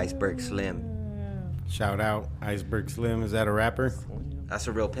 Iceberg Slim. Shout out Iceberg Slim. Is that a rapper? That's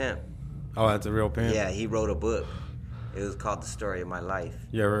a real pimp. Oh, that's a real pimp? Yeah, he wrote a book. It was called The Story of My Life.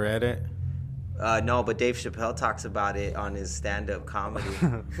 You ever read it? No, but Dave Chappelle talks about it on his stand-up comedy.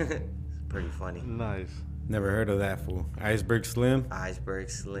 It's pretty funny. Nice. Never heard of that fool. Iceberg Slim? Iceberg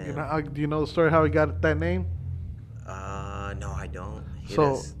Slim. Do you know the story how he got that name? No, I don't.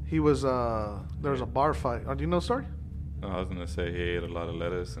 He was there was a bar fight. Do you know the story? Oh, I was gonna say he ate a lot of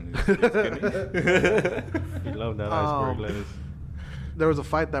lettuce and he's skinny. He loved that iceberg lettuce. There was a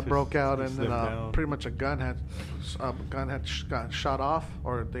fight that Just broke out, and slimmed then down. pretty much a gun had gotten shot off,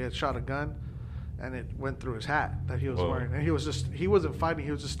 or they had shot a gun, and it went through his hat that he was Whoa. wearing. And he wasn't fighting.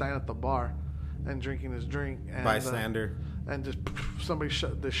 He was just standing at the bar and drinking his drink. And, Bystander. And just somebody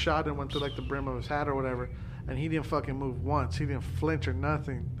shot and went through like the brim of his hat or whatever. And he didn't fucking move once. He didn't flinch or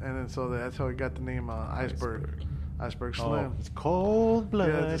nothing. And then so that's how he got the name Iceberg Slim. Oh, it's cold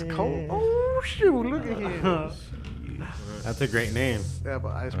blooded. Yeah, it's cold. Oh shoot! Look at him. That's a great name. Yeah,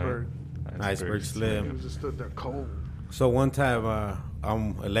 but Iceberg. Iceberg He Slim. was just stood there cold. So one time,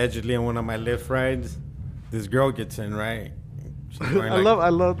 allegedly on one of my Lyft rides, this girl gets in, right? She's wearing I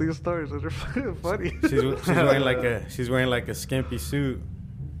love these stories. They're funny. She's wearing like a skimpy suit,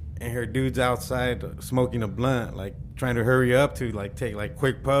 and her dude's outside smoking a blunt, like trying to hurry up to like take like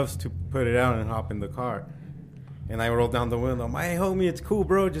quick puffs to put it out and hop in the car. And I roll down the window. I'm like, hey homie, it's cool,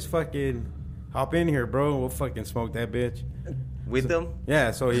 bro. Just fucking hop in here, bro. We'll fucking smoke that bitch. With them?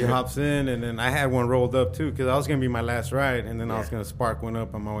 Yeah, so he hops in, and then I had one rolled up too, because I was gonna be my last ride, and then I was Yeah. gonna spark one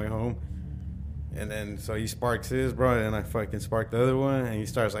up on my way home. And then so he sparks his, bro, and I fucking spark the other one, and he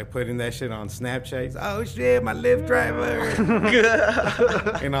starts like putting that shit on Snapchat. He's, oh shit, my Lyft driver.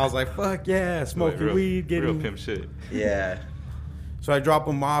 And I was like, fuck yeah, smoking real, weed, getting. real pimp shit. Yeah. So I drop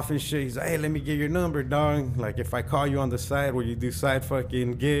him off and shit. He's like, hey, let me get your number, dog. Like if I call you on the side, will you do side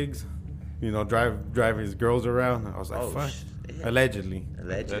fucking gigs? You know, drive his girls around. I was like, fuck. Shit. Allegedly.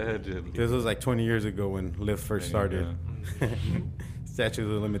 Allegedly. This was like 20 years ago when Lyft first started. Statute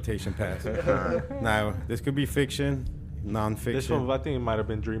of limitation passed. Now, this could be fiction, non-fiction. This one, I think it might have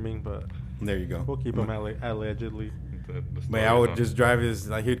been dreaming, but There you go. we'll keep him allegedly. But I would just drive his,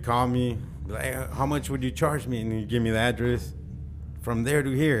 like, he'd call me, be like, hey, how much would you charge me? And he'd give me the address from there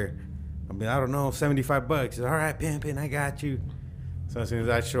to here. I'd be, I don't know, $75. He's all right, pimpin', I got you. So as soon as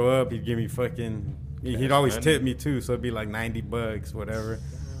I show up, he'd give me fucking, he'd always tip me too, so it'd be like $90, whatever.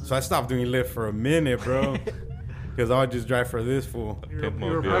 So I stopped doing Lyft for a minute, bro. Because I would just drive for this fool. You're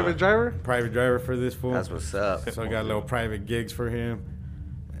a private driver? Private driver for this fool. That's what's up. So I got little private gigs for him.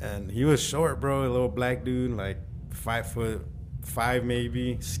 And he was short, bro. A little black dude, like 5'5"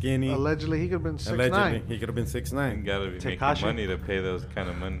 maybe, skinny. Allegedly, he could have been 6'9". Allegedly, he could have been You 6'9". gotta be making Tekashi. money to pay that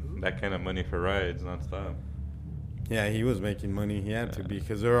kind of money for rides nonstop. Yeah, he was making money. He had to be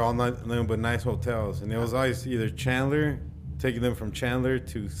because they were all nothing but nice hotels. And it was always either Chandler, taking them from Chandler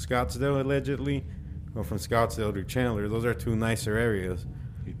to Scottsdale, allegedly, or from Scottsdale to Chandler. Those are two nicer areas.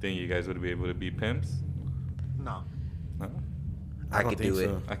 You think you guys would be able to be pimps? No. No? I don't could think do it.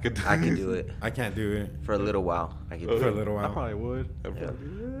 so. I could. I could do it I can't do it for a little while. I could do for a it. little I while. probably would,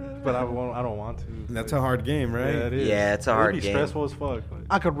 but I don't want to. That's a hard game, right? Yeah, it is. Yeah, it's a hard It'd be game. stressful as fuck. Like,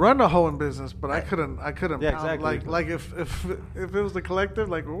 I could run a hoeing business, but I couldn't. Yeah, exactly. Like if it was the collective,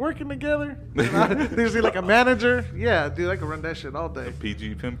 like we're working together. There's like a manager. Yeah, dude, I could run that shit all day.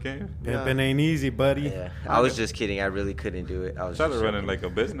 PG pimp game? Pimping ain't easy, buddy. Yeah, I was just kidding. I really couldn't do it. I was Try to just run it joking. like a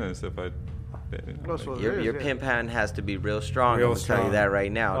business if I. That's what it Your is, pimp hand has to be real strong. Real I'm gonna tell you strong. that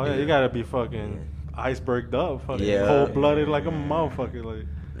right now. oh yeah, dude. you gotta be fucking iceberged up, fucking Yeah. cold blooded like a motherfucker, like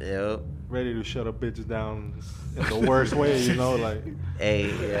Yep. ready to shut a bitch down in the worst way, you know, like.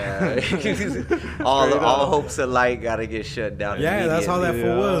 Hey, yeah. all hopes of light gotta get shut down. Yeah, that's how that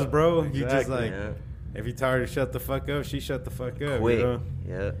immediately. fool Yeah. was, bro. You just Exactly. like, Yeah. if he told her to shut the fuck up, she shut the fuck up. Quick. You know?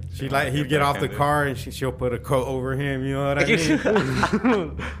 Yeah. He'd get off the Backhanded. car and she'll put a coat over him. You know what I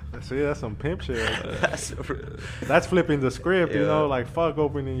mean? See, that's some pimp shit. Right there. That's That's flipping the script, you Yeah. know, like fuck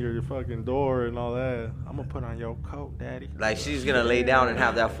opening your fucking door and all that. I'm gonna put on your coat, daddy. like she's gonna lay down and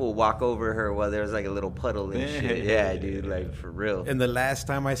have that fool walk over her while there's like a little puddle and shit. Yeah, dude, like for real. And the last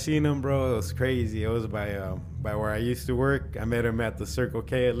time I seen him, bro, it was crazy. It was by where I used to work. I met him at the Circle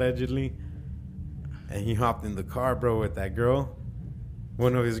K allegedly, and he hopped in the car, bro, with that girl,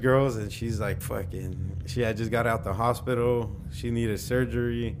 one of his girls, and she's like fucking. She had just got out the hospital. She needed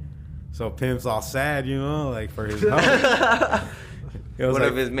surgery, so Pimp's all sad, you know, like for his homie. It was One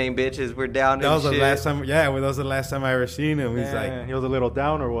like, of his main bitches were down that and was shit. the last time. Yeah, well, that was the last time I ever seen him. He's Yeah, like, he was a little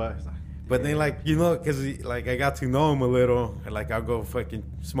down or what? He's like, but then, like, you know, because, like, I got to know him a little. And, like, I'll go fucking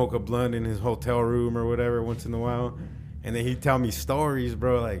smoke a blunt in his hotel room or whatever once in a while. And then he'd tell me stories,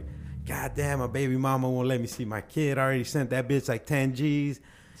 bro. Like, God damn, my baby mama won't let me see my kid. I already sent that bitch, like, 10 G's.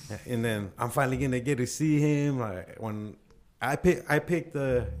 And then I'm finally going to get to see him. Like, when I picked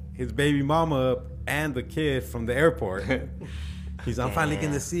his baby mama up and the kid from the airport. I'm finally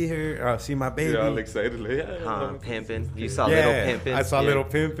going to see her, see my baby. You're all excited. Like, yeah, Pimping. You saw Yeah, little pimping. I saw little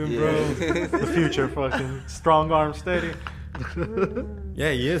pimping, bro. the future fucking strong arm steady.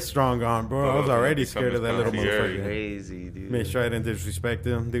 Yeah, he is strong arm, bro. I was already scared of that little Concierge. motherfucker. Crazy, dude. Make sure I didn't disrespect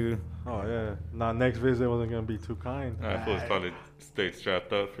him, dude. Oh yeah. Now next visit wasn't gonna be too kind. That fool's probably stayed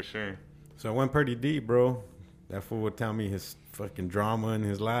strapped up for sure. So I went pretty deep, bro. That fool would tell me his fucking drama in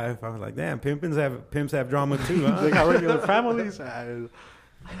his life. I was like, damn, pimps have drama too, huh? They got regular families.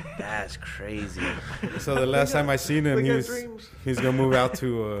 That's crazy. So the last time I seen him, They got he's dreams. gonna move out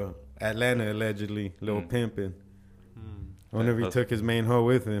to Atlanta allegedly, little pimping. I wonder if he took his main hoe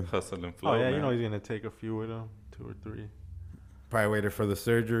with him. Hustle and flow. Oh yeah, man. you know he's gonna take a few with him, 2 or 3. Probably waited for the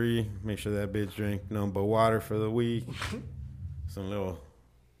surgery. Make sure that bitch drank nothing but water for the week. Some little,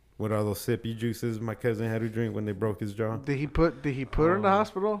 what are those sippy juices my cousin had to drink when they broke his jaw? Did he put her in the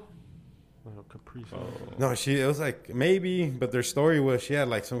hospital? Little Capri Sun. No, it was like maybe, but their story was she had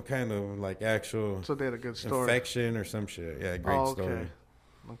like some kind of like actual So they had a good story. infection or some shit. Yeah, great Oh, story. okay.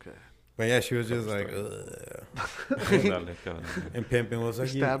 Okay. But yeah, she was just like, ugh. Dale, cabrón. And Pimpin was He like,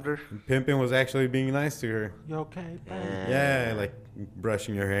 stabbed her. Pimpin was actually being nice to her. You okay, baby? Yeah, like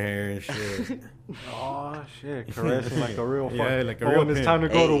brushing her hair and shit. Oh shit, caressing like a real fuck. Yeah, like a But real when it's pimp. time to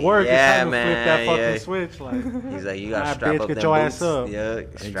go to Hey, work, yeah, it's time to flip that man, fucking yeah. switch. Like, He's like, you gotta Ah, strap bitch, up get them your boots. ass up. Yeah,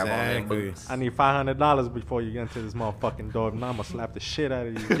 strap on them Exactly. boots. I need $500 before you get into this motherfucking door. Now I'm gonna slap the shit out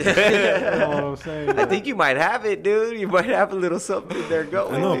of you. You know what I'm saying? I think you might have it, dude. You might have a little something there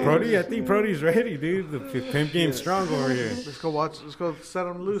going. I know, dude. Brody. I think Brody's ready, dude. The pimp game's strong over here. Let's go set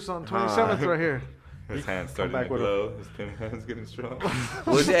him loose on 27th right here. His hands starting back to with a- glow. His pimp hands getting strong.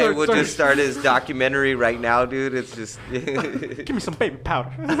 We'll just start his documentary right now, dude. It's just. Give me some baby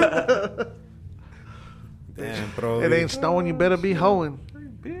powder. Damn, Brody. It ain't snowing. You better be hoeing.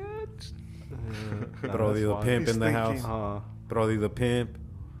 Bitch. Brody the pimp He's in the thinking. house. Brody the pimp.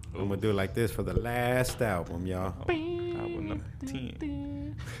 I'm gonna do it like this for the last album, y'all. Album number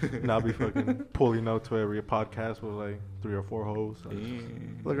 10. And I'll be fucking pulling out to every podcast with like 3 or 4 hoes.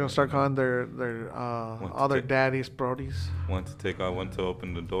 They're gonna start calling their all their daddies Brodies. One to take off, one to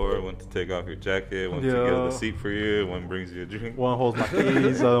open the door, one to take off your jacket, one to get Yeah. the seat for you, one brings you a drink. One holds my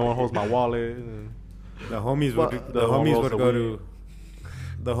keys, the other one holds my wallet. And The homies would But- the homies rolls would the go weed. to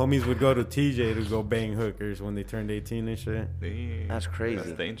the homies would go to TJ to go bang hookers when they turned 18 and shit. Damn. That's crazy.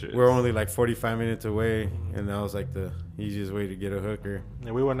 That's dangerous. We're only like 45 minutes away, and that was like the easiest way to get a hooker.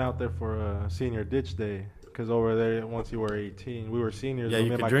 And we went out there for senior ditch day. Because over there, once you were 18, we were seniors. Yeah, but you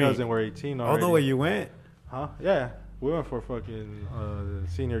me and could my drink. cousin were 18 Oh, already. no way you went? Huh? Yeah. We went for fucking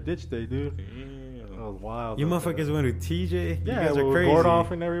senior ditch day, dude. That Damn. was wild. You up there. motherfuckers went to TJ? Yeah, you guys are with crazy. Gordoff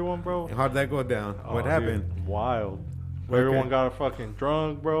and everyone, bro. How'd that go down? Oh, What dude, happened? wild. Okay. Everyone got fucking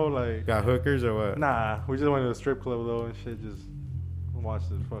drunk, bro. Like, Got hookers or what? nah, we just went to the strip club though and shit. Just watched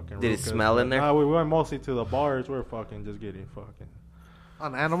the fucking. Did it Rucas. smell in there? Nah, we went mostly to the bars. We were fucking just getting fucking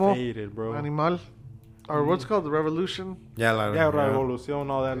On Animal, faded, bro. Animal, or what's it called the Revolution. Yeah, like, Yeah, Revolucion,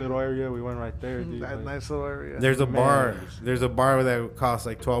 all that little area. We went right there, dude. That like- nice little area. There's a Man. bar. There's a bar that costs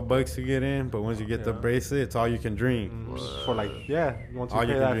like $12 to get in, but once you get the Yeah. bracelet, it's all you can drink. For like, yeah, once you All you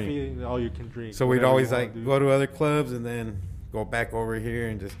pay can that drink. fee, all you can drink. So we'd whatever always you want, like dude. go to other clubs and then go back over here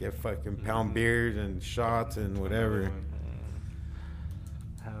and just get fucking pound beers and shots and whatever.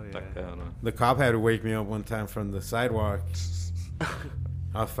 Hell yeah. Like that, huh? The cop had to wake me up one time from the sidewalk.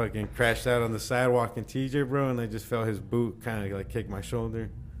 I fucking crashed out on the sidewalk in TJ, bro, and I just felt his boot kind of like kick my shoulder.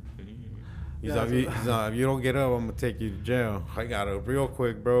 He's like, if you don't get up, I'm gonna take you to jail. I got up real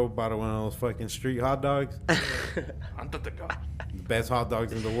quick, bro. Bought one of those fucking street hot dogs. The best hot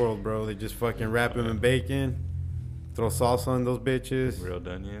dogs in the world, bro. They just fucking wrap them in bacon, Throw salsa on those bitches. Grilled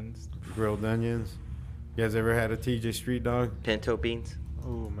onions. Grilled onions. You guys ever had a TJ Street Dog? Pinto beans.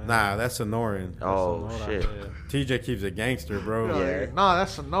 Oh man. Nah, that's Sonoran. Oh shit. TJ keeps a gangster, bro. Yeah. No,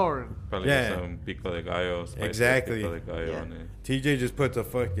 that's Sonoran. Probably Yeah. get some pico de gallo. Spicy Exactly. Pico de gallo Yeah. on it. TJ just puts a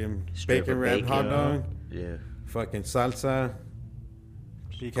fucking Strip bacon of wrapped bacon. hot dog, Yeah. fucking salsa,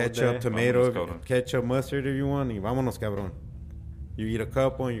 Pico ketchup, de- tomato, Vámonos, cabrón. ketchup, mustard if you want. Y vámonos, cabrón. You eat a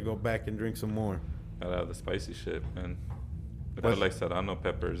couple and you go back and drink some more. Gotta have the spicy shit, man. They What's- put like serrano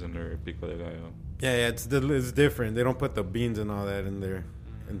peppers in their pico de gallo. Yeah, it's different. They don't put the beans and all that in there.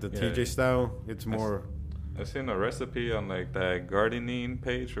 In the Yeah. TJ style, it's more. I seen a recipe on like that gardening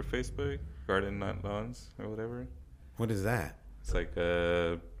page for Facebook, Garden Not Lawns or whatever. What is that? It's like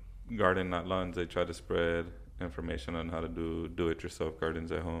Garden Not Lawns. They try to spread information on how to do it yourself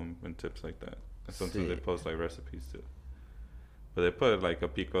gardens at home and tips like that. And sometimes they Sick. post like recipes too. But they put like a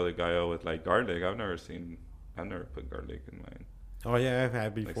pico de gallo with like garlic. I've never put garlic in mine. Oh yeah, I've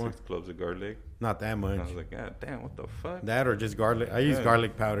had Like before. 6 cloves of garlic. Not that And much. I was like, God damn, what the fuck? That or just garlic. I use Yeah.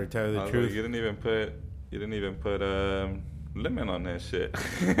 garlic powder. Tell you I the was like, truth. you didn't even put lemon on that shit.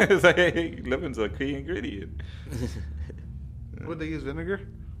 It's like, hey, lemon's a key ingredient. Would they use vinegar?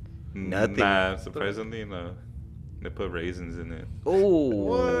 Nothing. Nah, surprisingly, no. They put raisins in it. Oh.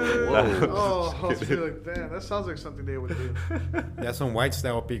 What? Whoa. Oh, I was like, damn, that sounds like something they would do. That's some white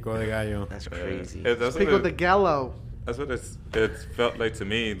style pico de gallo. That's Yeah. crazy. That's Pico what de Gallo. that's what it felt like to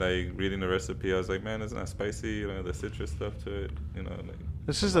me. Like reading the recipe, I was like, man, it's not spicy. You know, the citrus stuff to it. You know, like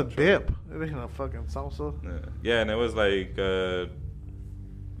This is a dip. It ain't a fucking salsa. yeah, and it was like a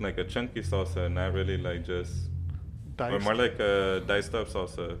chunky salsa, not really like just or Diced. more like a diced up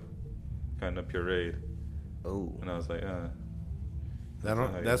salsa, kind of pureed. Oh. And I was like, That not how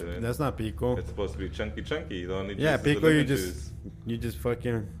you don't, that's do it. that's not pico. it's supposed to be chunky. The only Yeah, juice is the pico. You lemon just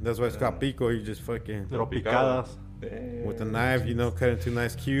fucking. That's why it's called pico. You just fucking Little Picada. picadas. juice. with a knife. You know, cut into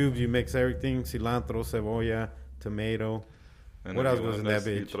nice cubes. You mix everything: cilantro, cebolla, tomato. And What then else you goes in wanna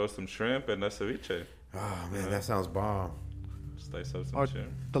that You bitch? throw some shrimp and that's ceviche. Oh man, that sounds bomb. Slice up some Or shrimp.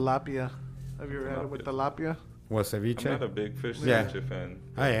 tilapia. Have you ever had it with tilapia? What I'm not a ceviche? big fish Yeah. ceviche fan.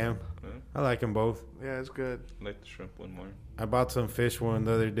 I am. Yeah, I like them both. Yeah, it's good. I like the shrimp one more. I bought some fish one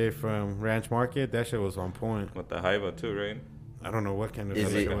the other day from Ranch Market. That shit was on point. With the jaiba too, right? I don't know what kind of Is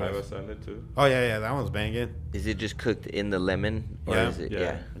fish Like it- a it jaiba was. salad too. Oh yeah, that one's banging. Is it just cooked in the lemon? Or Yeah. is it?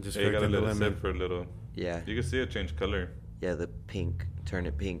 Yeah. I just Yeah, you cooked gotta in the let it lemon. sit for a little. Yeah. You can see it change color. Yeah, the pink. Turn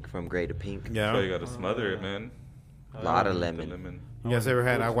it pink from gray to pink. Yeah. So you gotta smother it, man. Lot of The lemon. lemon. You guys ever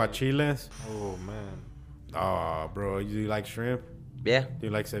had aguachiles? Oh man. Oh, bro, you like shrimp? Yeah. Do you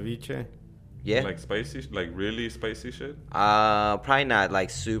like ceviche? Yeah. Like spicy, like really spicy shit. Probably not like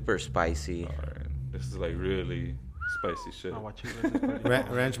super spicy. Alright, this is like really spicy shit. Aguachiles is pretty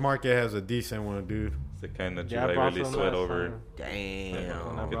bomb. Ranch Market has a decent one, dude. It's the kind that you Yeah, I like brought really some sweat last over. time. Damn.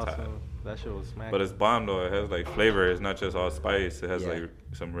 When I Good brought time. some, that shit was smack. But it's bomb though. It has like flavor. It's not just all spice. It has Yeah. like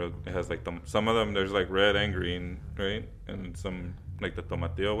some real. It has like some of them. There's like red and green, right? And some like the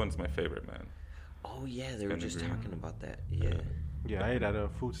tomatillo one's my favorite, man. Oh yeah, they were Kinda just green. talking about that. Yeah. Yeah, I ate at a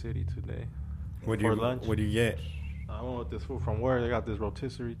Food City today. What do For you lunch. What do you get? I went with this food from where they got this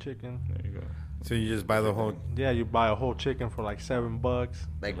rotisserie chicken. There you go. So you just buy the whole. Yeah, you buy a whole chicken for like $7.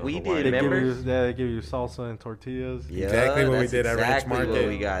 Like we Hawaii. did, They give remember? you, yeah, they give you salsa and tortillas. Yeah, Exactly what we that's did at Ranch exactly what Market.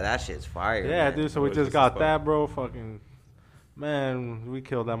 we got. That shit's fire. Yeah, man. dude. So we Where's just this got spot? that, bro. Fucking man, we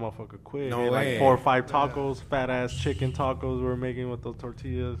killed that motherfucker quick. No Ate way. like 4 or 5 tacos, fat ass chicken tacos we were making with those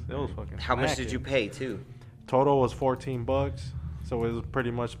tortillas. It was fucking. How much did smacking. you pay too? Total was $14. So it was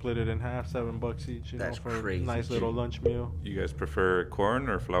pretty much split it in half, $7 each. You That's know, for crazy, a nice little dude. lunch meal. You guys prefer corn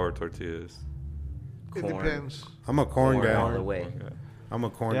or flour tortillas? It Corn. depends. I'm a corn Corn guy. all the way. Okay. I'm a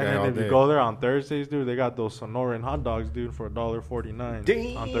corn Yeah, guy and all if day. you go there on Thursdays, dude, they got those Sonoran hot dogs, dude, for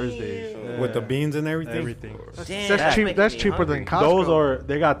 $1.49 on Thursdays. With the Yeah. beans and everything. Everything. Damn, That's cheap. making That's me cheaper than hungry. Costco. Those are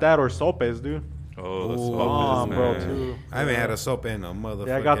they got that or sopes, dude. Oh, the Ooh. sopes, Bomb, bro, man. too. I haven't had a soap in a motherfucking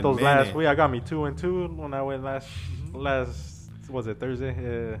Yeah, I got those minute. last week. I got me 2 and 2 when I went last. Was it Thursday?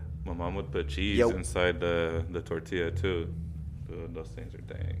 Yeah. My mom would put cheese Yo. inside the tortilla too. Dude, those things are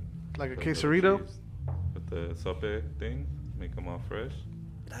dang. Like a Put little quesarito? cheese with the sope thing, make them all fresh.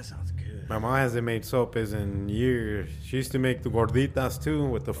 That sounds good. My mom hasn't made sopes in years. She used to make the gorditas too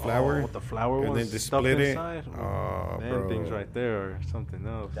with the flour. Oh, with the flour and ones then just stuffed split it. inside. Oh, Them bro. things right there or something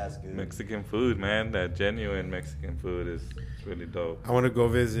else. That's good. Mexican food, man. That genuine Mexican food is really dope. I want to go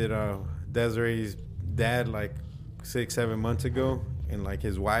visit Desiree's dad like 6-7 months ago, and like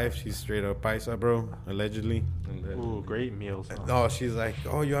his wife, she's straight up paisa, bro, allegedly. And then- Ooh, great meals. Huh? Oh, she's like,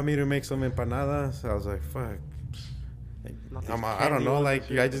 oh, you want me to make some empanadas? I was like, fuck. Not these I don't candy know, ones like and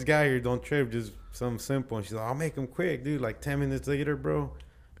shit. I just got here. Don't trip. Just something simple. And she's like, I'll make them quick, dude. Like 10 minutes later, bro,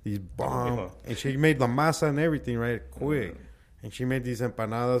 these bomb. And she made the masa and everything, right? Quick. And she made these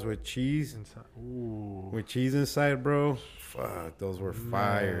empanadas with cheese. With cheese inside, bro. Fuck, those were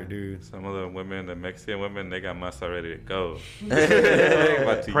fire, dude. Some of the women, the Mexican women, they got masa ready to go.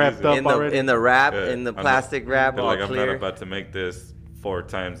 Prepped up already. In the wrap, in the plastic wrap, all like, clear. I'm not about to make this 4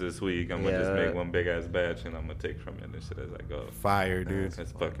 times this week. I'm going to just make one big-ass batch, and I'm going to take from it and shit as I go. Fire, dude.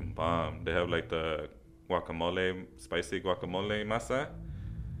 It's fucking bomb. They have, like, the guacamole, spicy guacamole masa.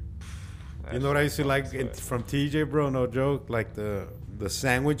 You know what I used to like from TJ, bro? No joke. Like the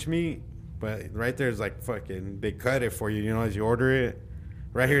sandwich meat. But right there is like fucking, they cut it for you, you know, as you order it.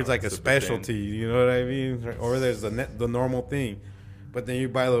 Right here it's like a specialty, you know what I mean? Or there's the normal thing. But then you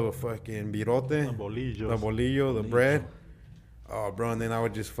buy the fucking virote, the bolillo, the bread. Oh, bro, and then I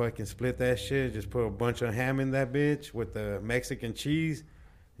would just fucking split that shit. Just put a bunch of ham in that bitch with the Mexican cheese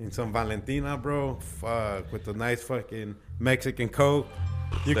and some Valentina, bro. Fuck, with the nice fucking Mexican Coke.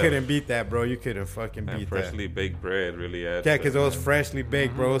 You couldn't beat that, bro. You couldn't fucking beat that. Freshly baked bread really adds. Yeah, because it was freshly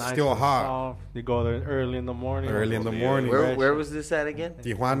baked, bro. It's still hot. Soft. You go there early in the morning. Where was this at again?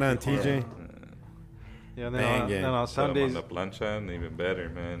 Tijuana and TJ. Yeah, then on Sundays. On the plancha, even better,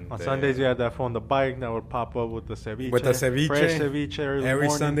 man. On Sundays, you had that phone, the bike that would pop up with the ceviche. With the ceviche. Fresh ceviche every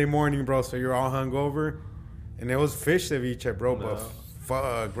Sunday morning, bro. So you're all hungover. And it was fish ceviche, bro. No. But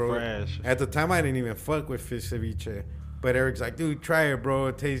fuck, bro. Fresh. At the time, I didn't even fuck with fish ceviche. But Eric's like, dude, try it, bro.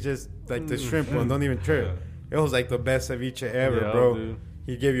 It tastes just like the shrimp one. Don't even trip. It was like the best ceviche ever, bro. Dude.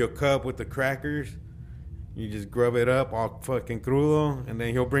 He gave you a cup with the crackers. You just grub it up all fucking crudo. And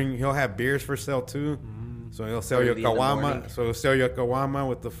then he'll have beers for sale, too. So he'll sell you a kawama. So he'll sell you a kawama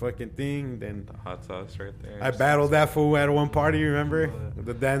with the fucking thing. Then the hot sauce right there. I battled that fool at one party, remember?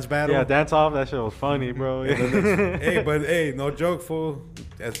 The dance battle. Yeah, dance off. That shit was funny, bro. Hey, no joke, fool.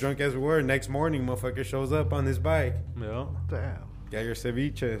 As drunk as we were, next morning, motherfucker shows up on his bike. Yeah. Damn. Got your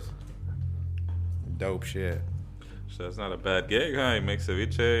ceviches. Dope shit. So that's not a bad gig, huh? You make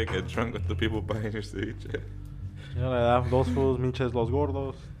ceviche, get drunk with the people buying your ceviche. Yeah, like those fools, Minches Los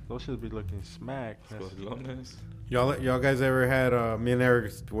Gordos. Those should be looking smack. Y'all guys ever had, me and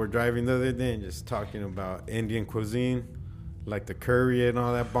Eric were driving the other day and just talking about Indian cuisine? Like the curry and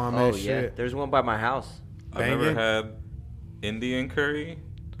all that bomb ass shit? There's one by my house. I've never had Indian curry,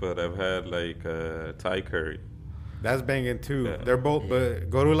 but I've had like Thai curry. That's banging too. Yeah. They're both,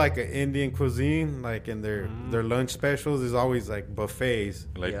 but go to like an Indian cuisine, like in their lunch specials is always like buffets.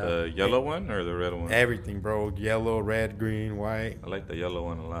 Like the yellow one or the red one? Everything, bro. Yellow, red, green, white. I like the yellow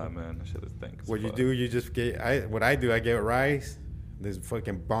one a lot, man. That shit is dank. What you do, you just get. What I do, I get rice. This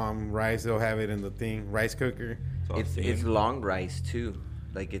fucking bomb rice. They'll have it in the thing, rice cooker. It's long rice too.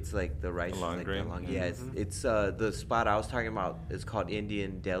 Like it's like the rice. Long like grain. Yeah, it's the spot I was talking about is called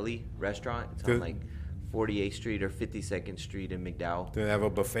Indian Deli Restaurant. It's on like 48th Street or 52nd Street in McDowell. Do they have a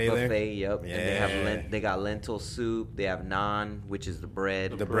buffet there? Buffet, yep. Yeah. And they got lentil soup. They have naan, which is the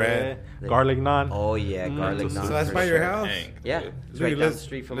bread. The bread. Garlic naan. Oh, yeah, garlic naan. So that's by your house? Yeah. It's right down the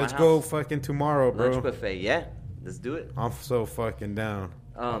street from my house. Let's go fucking tomorrow, bro. Lunch buffet, yeah. Let's do it. I'm so fucking down.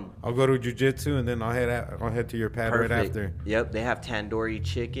 I'll go to jiu-jitsu and then I'll head to your pad right after. Yep, they have tandoori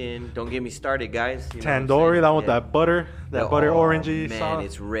chicken. Don't get me started, guys. Tandoori, that with that butter, orangey sauce. Man,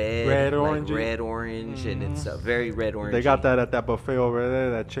 it's red orange, and it's very red orange. They got that at that buffet over there.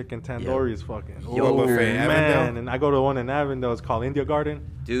 That chicken tandoori is fucking. What buffet? Man, and I go to one in Avondale. It's called India Garden.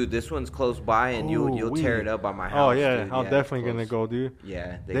 Dude, this one's close by, and you'll tear it up by my house. Oh yeah, dude. I'm definitely gonna go, dude.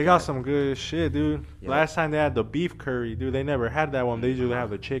 Yeah, they got some good shit, dude. Yep. Last time they had the beef curry, dude. They never had that one. They usually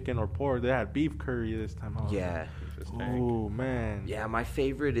have the chicken or pork. They had beef curry this time. Yeah. Oh man. Yeah, my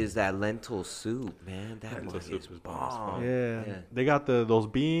favorite is that lentil soup, man. That one is bomb. Yeah. They got those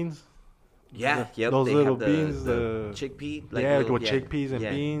beans. Yeah, yep. Those they little have beans, the chickpea. Like with chickpeas and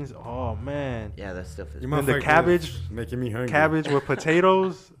beans. Oh man. Yeah, that stuff is. And the cabbage, making me hungry. Cabbage with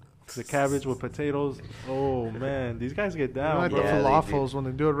potatoes. The cabbage with potatoes. Oh man, these guys get down. You know, like the falafels when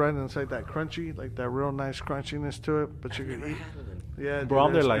they do it right, and it's like that crunchy, like that real nice crunchiness to it. But you can eat. Yeah, bro,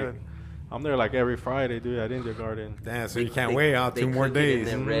 I'm there like every Friday, dude, at India Garden. Damn, so you can't wait out 2 more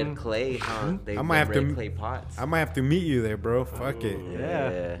days. And red clay, huh? I might have to clay pots. I might have to meet you there, bro. Fuck it.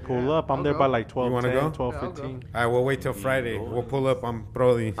 Yeah. Pull up. I'm there by like 12, 10, 12, 15. All right, we'll wait till Friday. We'll pull up on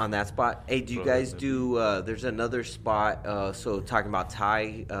Brody. On that spot. Hey, do you guys do, there's another spot, so talking about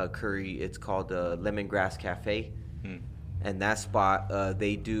Thai curry, it's called Lemongrass Cafe. And that spot,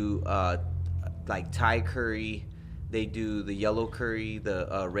 they do like Thai curry. They do the yellow curry,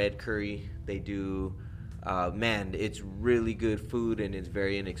 the red curry. They do, man, it's really good food and it's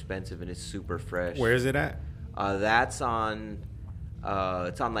very inexpensive and it's super fresh. Where is it at? That's on,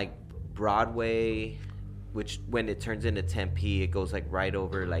 it's on like Broadway, which when it turns into Tempe, it goes like right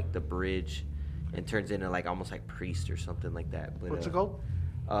over like the bridge, and turns into like almost like Priest or something like that. But, What's it called?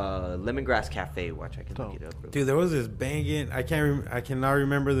 Lemongrass Cafe. Watch, I can look it up. Dude, there was this banging. I cannot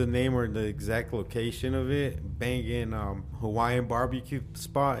remember the name or the exact location of it. Banging Hawaiian barbecue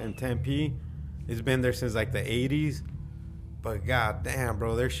spot in Tempe. It's been there since like the 80s. But god damn,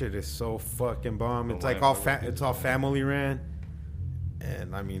 bro, their shit is so fucking bomb. It's like it's all family ran,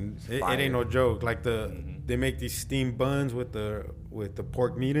 and I mean it ain't no joke. Like they make these steamed buns with the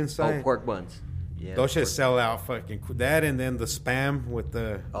pork meat inside. Oh, pork buns. Yeah, those shit sell out fucking that, and then the spam with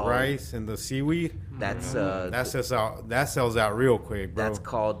the rice and the seaweed. That sells out real quick, bro. That's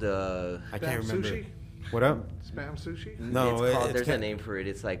called I can't remember. Sushi? What up? Spam sushi? No, it's called, there's a name for it.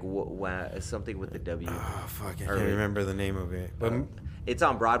 It's like something with the W. Oh fuck, I can't remember the name of it. But it's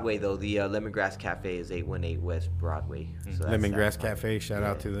on Broadway though. The Lemongrass Cafe is 818 West Broadway. So Lemongrass Cafe, shout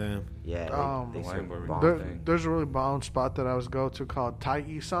out to them. Yeah, they serve there's a really bomb spot that I was go to called Tai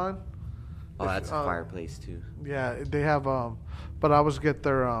Isan. Oh, that's a fireplace too. Yeah, they have but I was get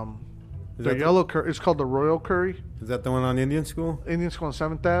their yellow curry. It's called the Royal Curry. Is that the one on Indian School? Indian School on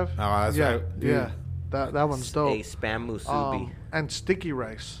 7th Ave. Oh, that's right. Yeah. That one's dope. A spam musubi. And sticky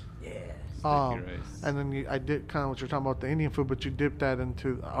rice. Yeah. Sticky rice. And then I did kind of what you're talking about, the Indian food, but you dip that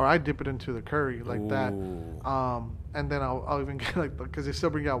into, or I dip it into the curry like that. And then I'll even get like, because they still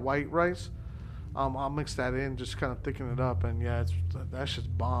bring out white rice. I'll mix that in, just kind of thicken it up, and that's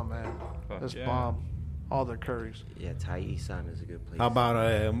just bomb, man. That's bomb. All their curries. Yeah, Tai Isan is a good place. How about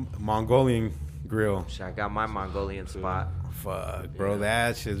a Mongolian grill? I got my Mongolian spot. Fuck, bro,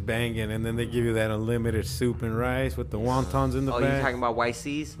 that shit's banging. And then they give you that unlimited soup and rice with the wontons in the back. Oh, you talking about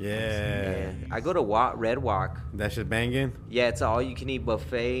YC's? Yeah. I go to Red Walk. That shit's banging? Yeah, it's an all-you-can-eat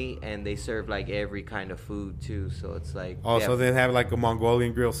buffet, and they serve, like, every kind of food, too. So it's like... Oh, so they have, like, a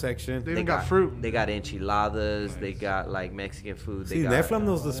Mongolian grill section? They even got fruit. They got enchiladas. Nice. They got, like, Mexican food. See, Neflam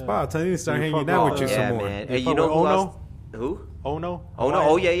knows the spots. I need to start hanging out with you some more. Man. And you know who else? Who? Ono?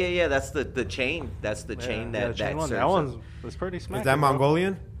 Oh yeah. That's the chain. That's the chain that serves. That one's pretty smack. Is that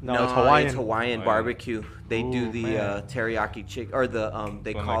Mongolian? No, it's Hawaiian. It's Hawaiian barbecue. They do the teriyaki chicken, or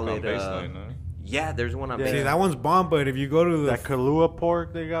they call it. Yeah, there's one on. Yeah. See, that one's bomb. But if you go to that Kahlua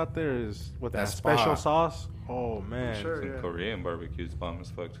pork they got there is with that special sauce. Oh man, Korean barbecue's bomb as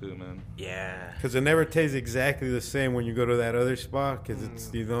fuck too, man. Yeah, because it never tastes exactly the same when you go to that other spot. Because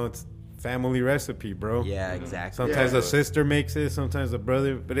it's it's family recipe, bro. Yeah, exactly. Sometimes the sister makes it, sometimes the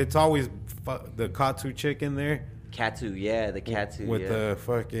brother, but it's always the katsu chicken there. Katsu, yeah, the katsu with the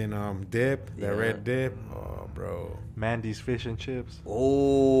fucking dip, that red dip. Oh, bro. Mandy's fish and chips.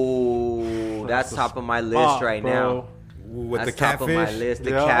 Oh, that's top of my list right now. With that's the catfish. Top of my list.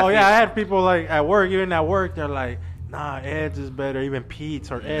 The catfish. Oh yeah, I had people like at work, even at work, they're like, nah, Ed's is better. Even Pete's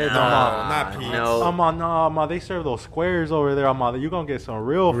or Ed's. Not Pete's. No. They serve those squares over there. You're going to get some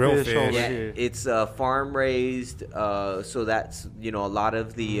real fish over here. It's farm raised. So that's, a lot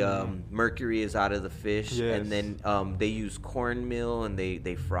of the mercury is out of the fish. Yes. And then they use cornmeal and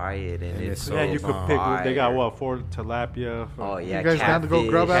they fry it. And it's so you could pick. They got 4 tilapia. Oh, yeah. You guys down to go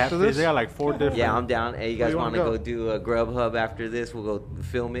grub after this? They got like 4 different. Yeah, I'm down. Hey, you guys want to go do a Grubhub after this? We'll go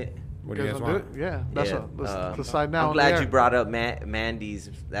film it. What do you guys want? Yeah, that's the side now. I'm glad you brought up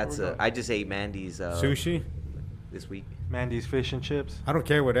Mandy's. I just ate Mandy's sushi this week. Mandy's fish and chips. I don't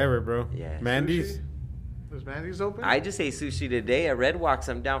care, whatever, bro. Yeah, Mandy's. Sushi? Is Mandy's open? I just ate sushi today at Red Walks.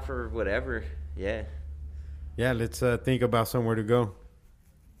 I'm down for whatever. Yeah. Yeah, let's think about somewhere to go.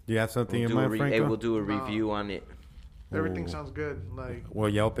 Do you have something in mind, Franco? Hey, we'll do a review on it. Everything sounds good. Like we'll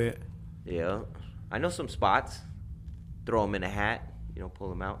Yelp it. Yeah, I know some spots. Throw them in a hat. Pull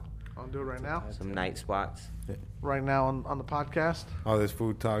them out. I'll do it right now. Some night spots. Right now on the podcast. All this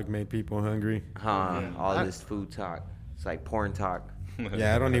food talk made people hungry. All this food talk. It's like porn talk.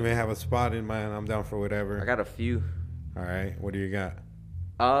 Yeah, I don't even have a spot in mind. I'm down for whatever. I got a few. All right, what do you got?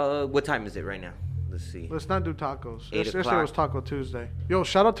 What time is it right now? Let's see. Let's not do tacos. 8 Yesterday o'clock. was Taco Tuesday. Yo,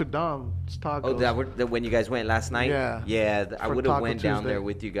 shout out to Dom's Tacos. Oh, that when you guys went last night? Yeah. Yeah, I would have went down Tuesday. there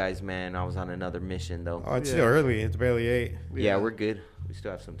with you guys, man. I was on another mission, though. Oh, it's still early. It's barely 8. Yeah, we're good. We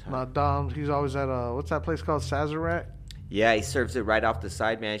still have some time. Nah, Dom's, he's always at, what's that place called? Sazerac? Yeah, he serves it right off the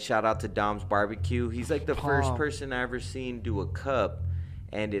side, man. Shout out to Dom's Barbecue. He's like the first person I ever seen do a cup.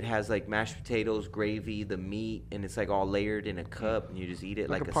 And it has like mashed potatoes, gravy, the meat, and it's like all layered in a cup, and you just eat it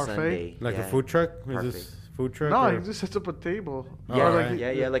like a Sundae. Like a food truck? Is this food truck? No, he just sets up a table.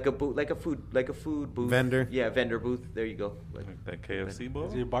 Yeah, like a food booth. Vendor. Yeah, vendor booth. There you go. Like that KFC bowl.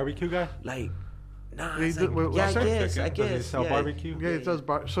 Is he a barbecue guy? Like, nah. I guess. Does he sell barbecue? Yeah, he does.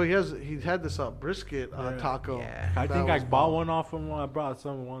 So he had this brisket taco. Yeah. I think I bought one off him when I brought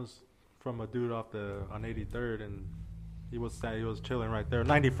some once. from a dude on 83rd, and he was chilling right there,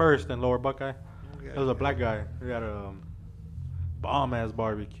 91st and Lower Buckeye. It was a black guy. He had a bomb ass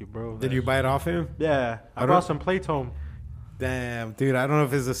barbecue, bro. Did you buy it off him? Yeah, I brought some plates home. Damn, dude, I don't know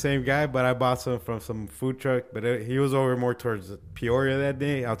if it's the same guy, but I bought some from some food truck. But he was over more towards Peoria that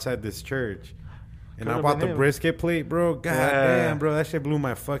day, outside this church. And I bought the brisket plate, bro. God damn, bro, that shit blew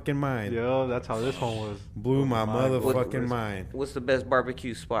my fucking mind. Yo, that's how this one was. Blew my motherfucking mind. What's the best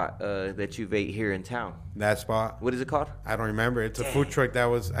barbecue spot that you've ate here in town? That spot. What is it called? I don't remember. It's a food truck that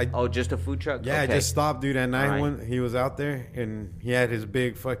was. Just a food truck? Yeah, okay. I just stopped, dude, at night Right. when he was out there, and he had his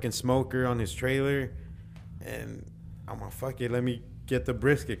big fucking smoker on his trailer. And I'm like, fuck it, let me get the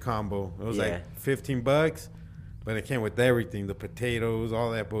brisket combo. It was like $15. But it came with everything, the potatoes, all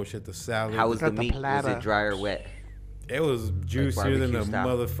that bullshit, the salad. How was the meat? Was it dry or wet? It was juicier than the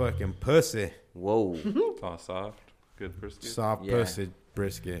motherfucking pussy. Whoa. It's all soft. Good brisket. Soft pussy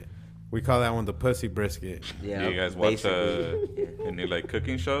brisket. We call that one the pussy brisket. Yeah. Do you guys watch any like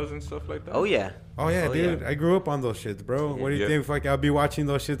cooking shows and stuff like that? Oh, yeah. Oh, yeah, dude. Yeah. I grew up on those shits, bro. What do you think? Fuck, I'll be watching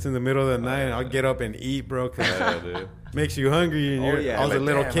those shits in the middle of the night, and I'll get up and eat, bro, because makes you hungry. And I was a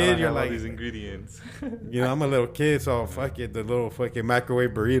little kid. You're like, these ingredients. You know, I'm a little kid, so fuck it. The little fucking microwave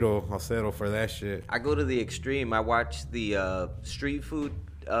burrito, I'll settle for that shit. I go to the extreme. I watch the street food,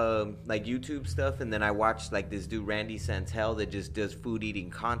 like YouTube stuff, and then I watch like this dude Randy Santel that just does food eating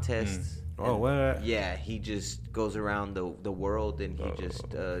contests. Oh, what? Yeah, he just goes around the world and he just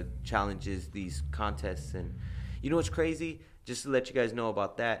challenges these contests. And you know what's crazy? Just to let you guys know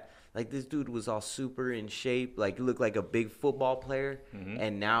about that, like this dude was all super in shape, like he looked like a big football player,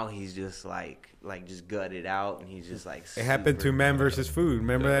 and now he's just like just gutted out, and he's just like. It happened to Man vs. Food.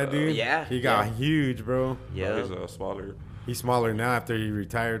 Remember that dude? Yeah. He got huge, bro. Yeah. He's smaller. He's smaller now after he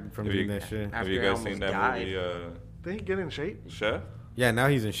retired from doing that shit. Have you guys seen that movie? Did he get in shape? Chef? Yeah, now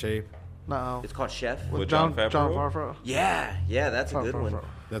he's in shape. No. It's called Chef. With John Favreau? Yeah, that's a good one.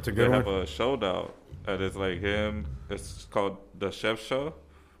 That's a good one. They have a show now that is like him. It's called The Chef Show.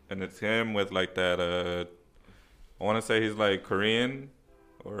 And it's him with like that, I want to say he's like Korean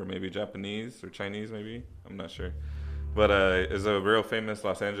or maybe Japanese or Chinese maybe. I'm not sure. But is a real famous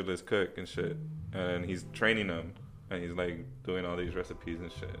Los Angeles cook and shit. And he's training them. And he's like doing all these recipes and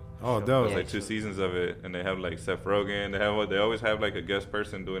shit. Oh, dope. There's like 2 seasons of it. And they have like Seth Rogen. They always have like a guest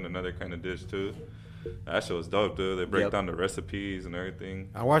person doing another kind of dish too. That shit was dope, dude. They break down the recipes and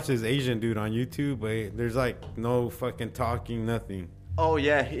everything. I watched this Asian dude on YouTube, but there's like no fucking talking, nothing. Oh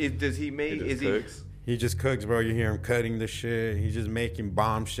yeah, does he make? He just cooks, bro. You hear him cutting the shit. He's just making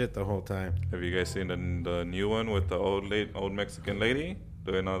bomb shit the whole time. Have you guys seen the new one with the old Mexican lady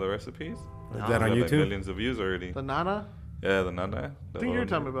doing all the recipes? Is that on YouTube? Like millions of views already. The Nana? Yeah, the Nana. I think you were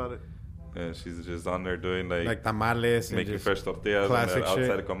telling me about it. Yeah, she's just on there doing like tamales, making fresh tortillas classic outside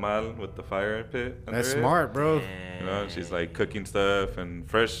shit. of comal with the fire pit. That's smart, bro. You know, she's like cooking stuff and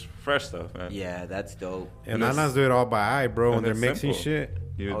fresh stuff, man. Yeah, that's dope. And Nanas do it all by eye, bro, when they're mixing simple.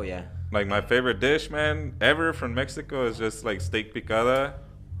 shit. Oh yeah. Like my favorite dish, man, ever from Mexico is just like steak picada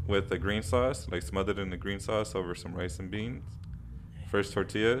with the green sauce, like smothered in the green sauce over some rice and beans. Fresh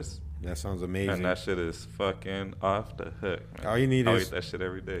tortillas. That sounds amazing. And that shit is fucking off the hook, man. All you need I'll is eat that shit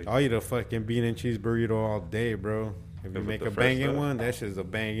every day. I'll eat a fucking bean and cheese burrito all day, bro. If you make a banging one, that shit's a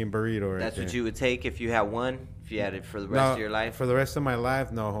banging burrito right That's there. what you would take if you had one? If you had it for the rest of your life? For the rest of my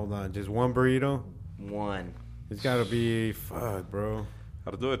life? No, hold on. Just one burrito? One. It's gotta be, fuck, bro.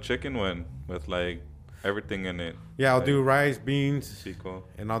 I'll do a chicken one with like everything in it. Yeah, I'll like, do rice, beans, pico.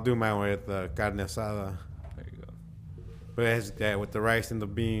 And I'll do mine with carne asada. There you go. But it has that with the rice and the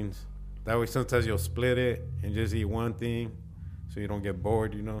beans. That way sometimes you'll split it and just eat one thing so you don't get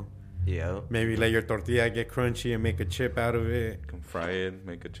bored, you know? Yeah. Maybe let your tortilla get crunchy and make a chip out of it. You can fry it,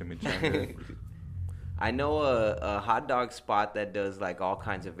 make a chimichanga. I know a hot dog spot that does like all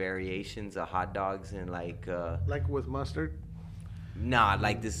kinds of variations of hot dogs and like with mustard? Nah,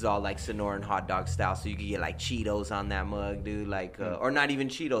 like this is all like Sonoran hot dog style, so you can get like Cheetos on that mug, dude. Like, or not even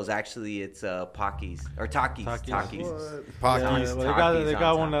Cheetos. Actually, it's Pockies or Takis. Pockies. Yeah, they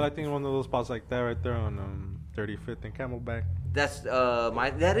got one that I think one of those spots like that right there on 35th and Camelback. That's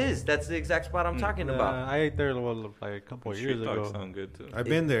that's the exact spot I'm talking about. I ate there like a couple of years ago. Sound good too. I've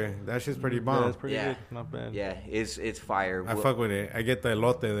been there. That shit's pretty bomb. Yeah, it's pretty good. Not bad. Yeah, it's fire. I fuck with it. I get the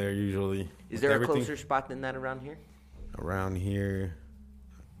elote there usually. Is there a closer spot than that around here? Around here,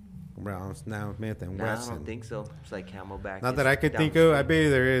 around Smith and Weston. I don't think so. It's like Camelback. Not that I could think of. I bet you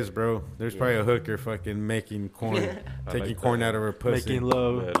there is, bro. There's probably a hooker fucking making corn, taking corn out of her pussy. Making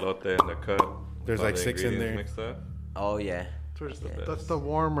love. The elote in the cup. There's like 6 in there. Mixed up. Oh yeah. That's the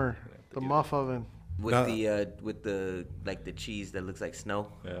warmer, the muff oven. With the like the cheese that looks like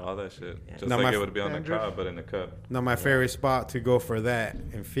snow. Yeah, all that shit. Yeah. Just Now like my it would be on the Andrew? cob, but in a cup. Now my favorite spot to go for that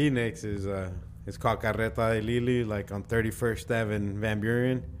in Phoenix is it's called Carreta de Lili, like on 31st Ave in Van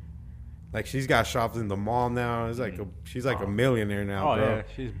Buren. Like she's got shops in the mall now. It's like she's like a millionaire now, Oh bro. yeah,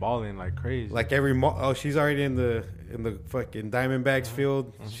 she's balling like crazy. Like every mall. Oh, she's already in the fucking Diamondbacks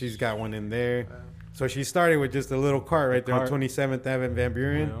field. She's got one in there. So she started with just a little cart right there on 27th Ave in Van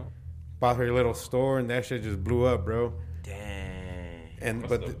Buren. Yeah. Bought her little store, and that shit just blew up, bro. Dang. And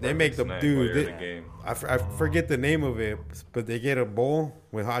What's the but they make the perfect snack dude. while you're in They, the game? I forget the name of it, but they get a bowl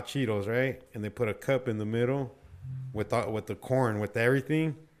with hot Cheetos, right? And they put a cup in the middle with the corn with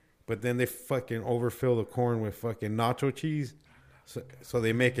everything, but then they fucking overfill the corn with fucking nacho cheese, so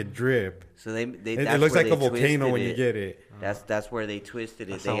they make it drip. So they It that's looks where like a they volcano twisted when you it. get it. That's where they twisted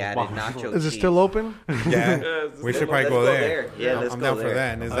it. That They sounds added bomb. nacho Is it cheese. still open? Yeah, we should probably Let's go go there. there. Yeah, let's I'm go down for there.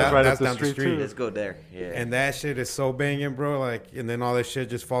 that. And is That's that, right that's up the down the street, street. too. Let's go there. Yeah. And that shit is so banging, bro. Like, and then all that shit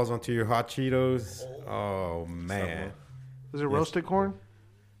just falls onto your hot Cheetos. Oh man, Is it roasted corn?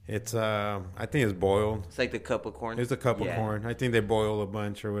 it's I think it's boiled. It's like the cup of corn. It's a cup of Yeah. corn. I think they boil a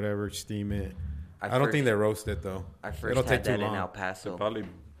bunch or whatever, steam it. I don't first- think they roast it though. I first It'll had take too that in long. El So Paso. probably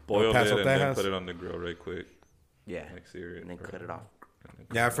boil Paso, it and then Texas? put it on the grill right quick. Yeah. Like cereal. And then cut it off.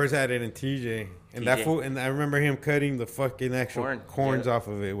 Yeah, I first had it in TJ, and that TJ. fool, and I remember him cutting the fucking actual Corn, corns yeah. off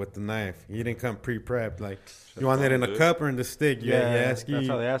of it with the knife. He didn't come pre-prepped. Like, you want it in a good. cup or in the stick? You ask that's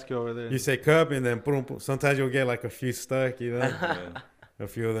how they ask you over there. You say cup, and then boom, boom. Sometimes you'll get like a few stuck, you know, Yeah. a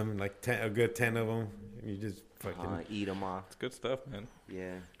few of them, like a good 10 of them. And you just fucking. Eat them off. It's good stuff, man.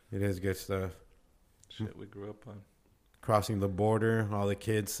 Yeah. It is good stuff. Shit we grew up on. Crossing the border, all the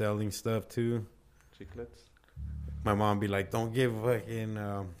kids selling stuff too. Chiclets. My mom be like, don't give a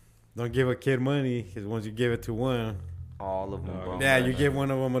kid money, because once you give it to one, All of them, bro. yeah, you give one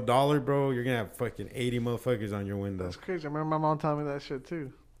of them $1, bro, you're gonna have fucking 80 motherfuckers on your window. That's crazy. I remember my mom telling me that shit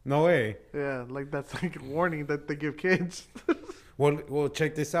too. No way. Yeah, like that's like a warning that they give kids. Well,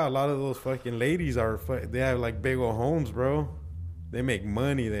 check this out. A lot of those fucking ladies they have like big old homes, bro. They make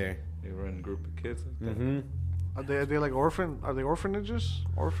money there. You run a group of kids like that. Mm-hmm. Are they like Are they orphanages?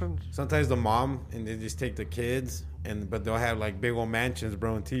 Orphans? Sometimes the mom and they just take the kids, but they'll have like big old mansions,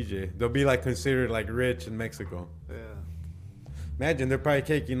 bro, in TJ. They'll be like considered like rich in Mexico. Yeah. Imagine they're probably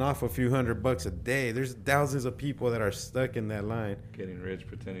taking off a few $100 a day. There's thousands of people that are stuck in that line. Getting rich,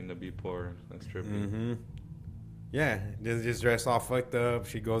 pretending to be poor. That's trippy. Mm-hmm. Yeah, they just dress all fucked up.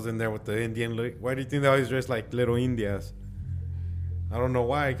 She goes in there with the Indian look. Why do you think they always dress like little Indias? I don't know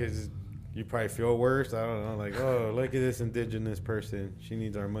why, because you probably feel worse. I don't know. Like, oh, look at this indigenous person. She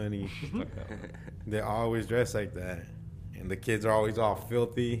needs our money. They always dress like that. And the kids are always all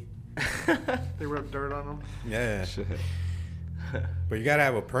filthy. They rub dirt on them. Yeah. But you got to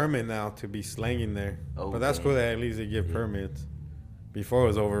have a permit now to be slanging there. Oh, But that's dang. cool that at least they give permits. Before it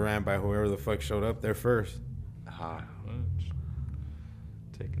was overran by whoever the fuck showed up there first.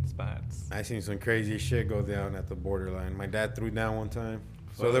 Taking spots. I seen some crazy shit go down at the borderline. My dad threw down one time.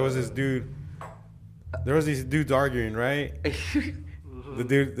 So there was this dude. There was these dudes arguing, right? The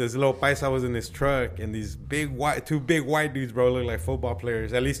dude, this little paisa was in his truck, and these two big white dudes, bro, look like football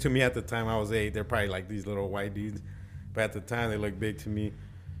players. At least to me at the time, I was 8. They're probably like these little white dudes, but at the time they looked big to me.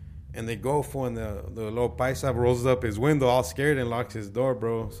 And they go for, and the little paisa rolls up his window, all scared, and locks his door,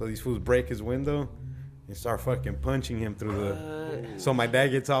 bro. So these fools break his window and start fucking punching him through the. So my dad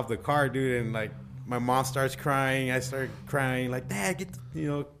gets off the car, dude, and like my mom starts crying. I start crying, like, Dad, get,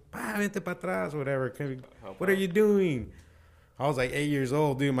 vente pa atrás, whatever. What are you doing? I was like 8 years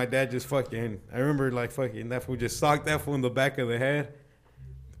old, dude. My dad just fucking, I remember like fucking, that fool just socked that fool in the back of the head.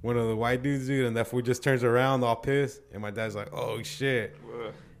 One of the white dudes, dude, and that fool just turns around all pissed. And my dad's like, oh shit.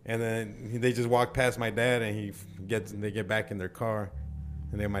 And then they just walk past my dad, and they get back in their car.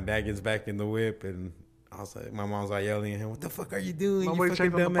 And then my dad gets back in the whip, and I was like, my mom's like yelling at him, what the fuck are you doing? Nobody you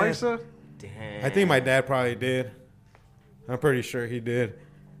fucking checked on the dumbass. paisa? Damn. I think my dad probably did. I'm pretty sure he did.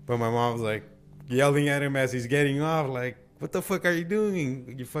 But my mom was like yelling at him as he's getting off, like, what the fuck are you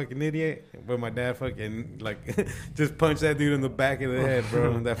doing, you fucking idiot? But my dad fucking, like, just punched that dude in the back of the head,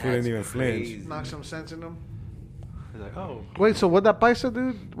 bro. And that fool didn't even flinch. crazy. Knock some sense in them. He's like, oh. Wait, so what that paisa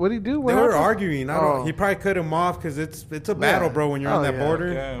dude? What'd he do? What They were happened? arguing. He probably cut him off because it's a battle, bro, when you're on that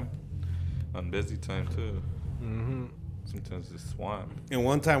border. Yeah. On busy time, too. Mm-hmm. Sometimes it's swamp. And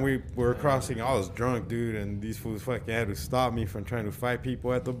one time we were crossing, I was drunk, dude, and these fools fucking had to stop me from trying to fight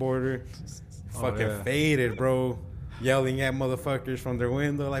people at the border. Fucking yeah. faded, bro. Yelling at motherfuckers from their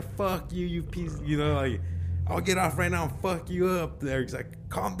window, like, fuck you, you piece, like, I'll get off right now and fuck you up. They're like,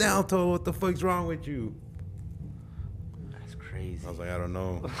 calm down, Toe, what the fuck's wrong with you? That's crazy. I was like, I don't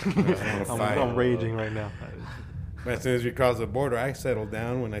know. I just wanna fight. I'm raging right now. But as soon as we crossed the border, I settled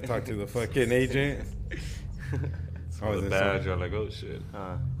down when I talked to the fucking agent. I was bad. You're like, oh shit.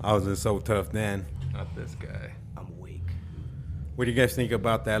 I was in So Tough then. Not this guy. I'm awake. What do you guys think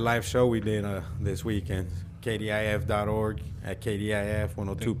about that live show we did this weekend? KDIF.org at KDIF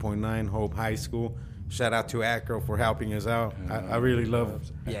 102.9 Hope High School. Shout out to Acro for helping us out. I really love.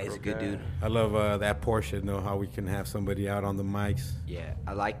 Yeah, he's a good dude. I love that portion though, how we can have somebody out on the mics. Yeah,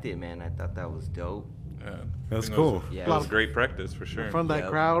 I liked it, man. I thought that was dope. Yeah, That was cool. Yeah, It was great practice for sure. From that Yep.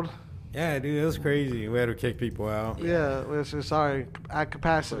 crowd. Yeah, dude, it was crazy. We had to kick people out. Yeah, it's just sorry at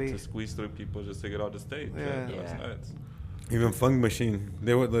capacity. To squeeze through people just to get off the stage. Yeah. That was Yeah. nuts. Even Funk Machine,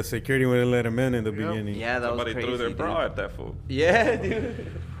 the security wouldn't let him in the beginning. Yeah, that Somebody was crazy. threw their dude. bra at that fool. Yeah,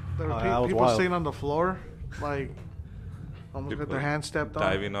 dude. There were Oh, that was people wild. sitting on the floor, like almost got their hands stepped on.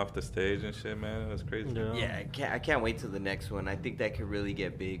 Diving off the stage and shit, man. It was crazy. Yeah. Yeah, I can't wait till the next one. I think that could really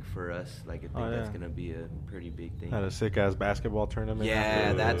get big for us. Like, I think that's yeah. gonna be a pretty big thing. Had a sick ass basketball tournament.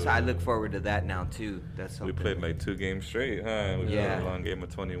 Yeah, I look forward to that now too. That's We something. played like 2 games straight, huh? We Yeah. played a long game of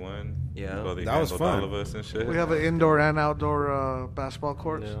 21. Yeah. Well, they That was handled fun. all of us and shit. We have an indoor and outdoor basketball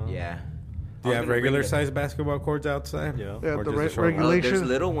courts. Yeah. Do you I was have gonna regular bring sized basketball courts outside? Yeah. Yeah, Or the just a short one? Oh, regulation. there's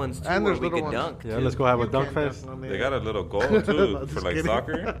little ones too And where there's we little could ones. dunk. Yeah, too. let's go have a You dunk can't fest. dunk on They it. got a little goal too Just for like kidding.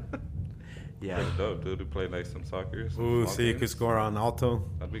 soccer. Yeah. Pretty dope, dude. We played like some soccer. some Ooh, small see, you games. could score on Alto.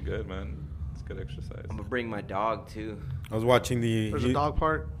 That'd be good, man. It's good exercise. I'm gonna bring my dog too. I was watching There's a dog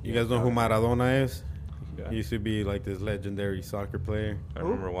park. You guys know who Maradona is? Yeah. He used to be like this legendary soccer player. I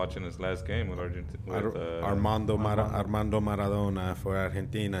remember watching his last game with Argentina. Armando Maradona for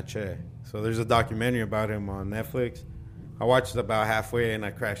Argentina, Che. So there's a documentary about him on Netflix. I watched about halfway and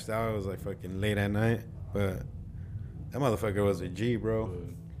I crashed out. It was like fucking late at night. But that motherfucker was a G, bro.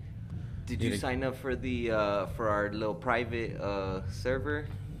 Did you sign up for the for our little private server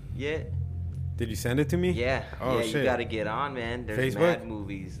yet? Did you send it to me? Yeah. Oh, yeah, shit. you gotta get on, man. There's Facebook? mad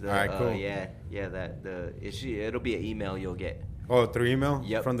movies. All right, cool. Yeah. It'll be an email you'll get. Oh, through email?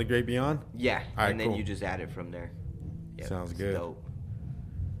 Yep. From the Great Beyond? Yeah. All right, and then cool. you just add it from there. Yep, Sounds it's good. Dope.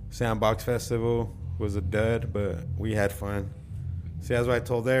 Sandbox Festival was a dud, but we had fun. See, that's why I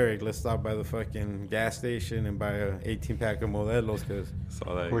told Eric, let's stop by the fucking gas station and buy a 18-pack of Modelos, because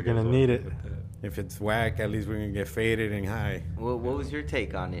Saw that. We're You guys gonna were need with it. that. if it's whack, at least we're going to get faded and high. What was your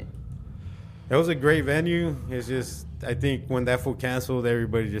take on it? It was a great venue. It's just, I think when that fool canceled,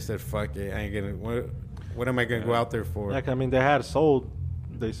 everybody just said, fuck it. I ain't going to, what am I going to go out there for? Like, I mean, they had sold,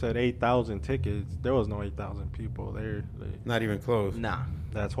 they said 8,000 tickets. There was no 8,000 people there. Like, Not even close. Nah.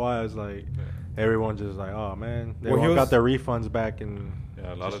 that's why I was like, everyone just like, oh man, they Well, he all got was- their refunds back and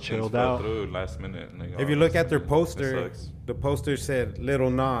Yeah, a lot just of things chilled fell out. through last minute. And they If you look at their it poster, sucks. the poster said Little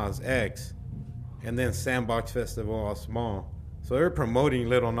Nas X, and then Sandbox Festival all small. So they're promoting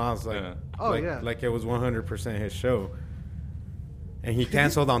Little Nas like, Yeah. Oh, yeah. like it was 100% his show. And he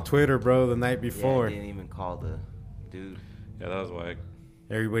canceled on Twitter, bro, the night before. Yeah, I didn't even call the dude. Yeah, that was whack.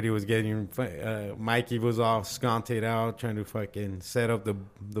 Everybody was getting, Mikey was all sconted out trying to fucking set up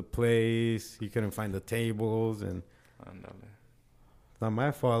the place. He couldn't find the tables, and Andale. it's not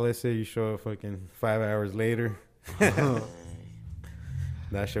my fault. Let's say you show up fucking 5 hours later.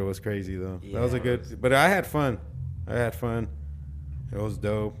 That shit was crazy though. That was a Yeah. good, but I had fun. It was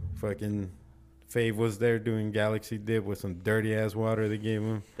dope. Fucking Fave was there doing Galaxy Dip with some dirty ass water they gave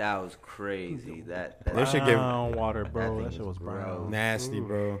him. That was crazy. That They should give brown water, That bro. thing That shit was was brown. gross. nasty, Ooh.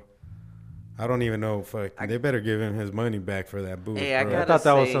 bro. I don't even know. Fuck, they better give him his money back for that booze. Hey, I bro. I gotta thought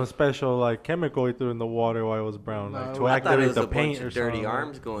that was say- some special like chemical he threw in the water while it was brown, like to No, I thought it activate was the a bunch paint or of dirty something.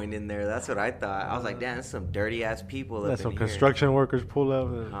 arms going in there. That's what I thought. I was like, damn, that's some dirty ass people Let up some in here. construction workers pull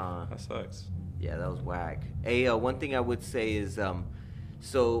up. Huh. That sucks. Yeah, that was whack. Hey, one thing I would say is,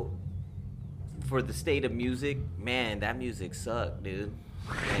 so for the state of music, man, that music sucked, dude.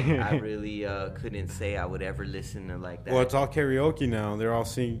 Like, I really couldn't say I would ever listen to like that. Well, it's all karaoke now. They're all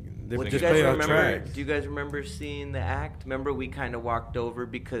singing. They What, do just you guys play out remember? tracks. Do you guys remember seeing the act? Remember we kind of walked over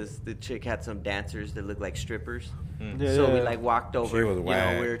because the chick had some dancers that looked like strippers. Yeah, So we yeah. like walked over. She was You know,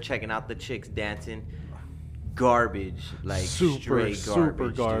 whack. we were checking out the chicks dancing. Garbage, like Super, straight super garbage.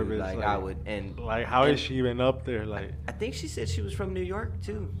 Dude. garbage, Like, like- I would, and Like, how and is she even up there? Like, I think she said she was from New York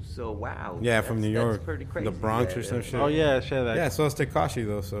too. So wow. Yeah, from New York, That's pretty crazy. the Bronx or Yeah, some yeah. shit. oh yeah, she had that. Yeah, so it's Tekashi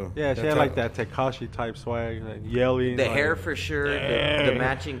though. So Yeah, she that's had like how- that Tekashi type swag, like yelling. The like, hair for sure. The Yeah.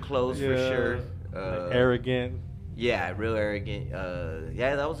 matching clothes for Yeah. sure. like, arrogant. Yeah, real arrogant.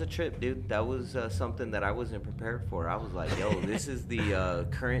 Yeah, that was a trip, dude. That was something that I wasn't prepared for. I was like, yo, this is the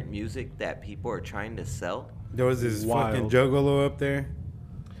current music that people are trying to sell. There was this Wild. fucking juggalo up there.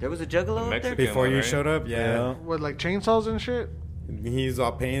 There was a juggalo up there? Mexican Before one, you right? showed up, yeah. With like chainsaws and shit. He's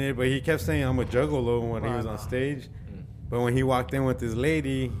all painted, but he kept saying I'm a juggalo when he was on stage. But when he walked in with his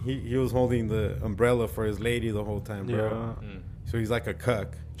lady, he was holding the umbrella for his lady the whole time, bro. Yeah. So he's like a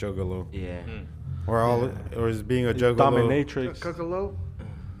cuck juggalo. Yeah. Or is being a juggalo. Dominatrix. Cuckalo.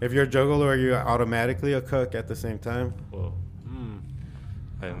 If you're a juggalo, are you automatically a cuck at the same time? Well,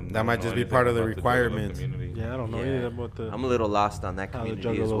 That might just be part of the requirements. Yeah, I don't know Yeah. anything about I'm a little lost on that how the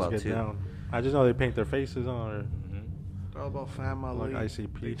community as juggalos well, get too. down. I just know they paint their faces on. Or All about family. Like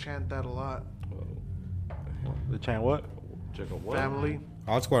ICP. They chant that a lot. they chant what? Family.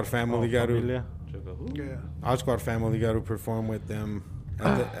 Odd Squad family got to. Familia. Yeah. Odd Squad family got to perform with them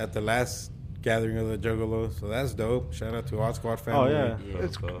at the last gathering of the Juggalos. So that's dope. Shout out to Odd Squad family. Oh, yeah.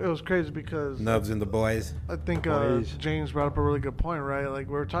 It was crazy because Nubs and the boys. I think Boys. James brought up a really good point, right? Like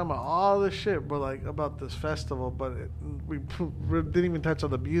we were talking about all this shit, but like about this festival, but we didn't even touch on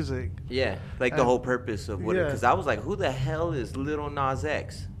the music. Yeah, like the And- whole purpose of what. Yeah. Because I was like, who the hell is Little Nas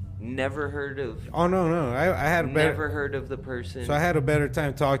X? Never heard of. Oh no. I had a better. Never heard of the person. So I had a better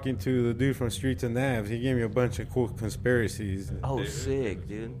time talking to the dude from Streets and Navs. He gave me a bunch of cool conspiracies. Oh, sick,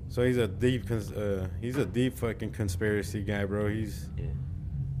 dude. So he's a deep fucking conspiracy guy, bro. Yeah.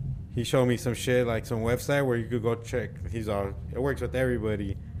 He showed me some shit, like some website where you could go check. It works with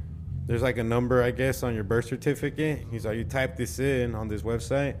everybody. There's like a number, I guess, on your birth certificate. He's like, you type this in on this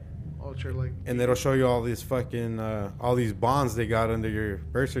website, Ultra like. and it'll show you all these fucking all these bonds they got under your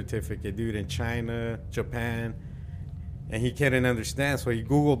birth certificate, dude, in China, Japan. And he couldn't understand, so he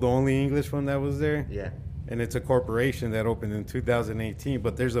Googled the only English one that was there. Yeah. And it's a corporation that opened in 2018,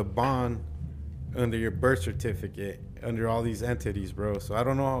 but there's a bond under your birth certificate under all these entities, bro. So I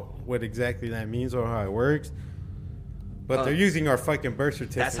don't know what exactly that means or how it works, but they're using our fucking birth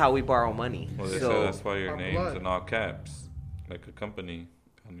certificate. That's how we borrow money. Well, they So- say that's why your Our name's blood. in all caps, like a company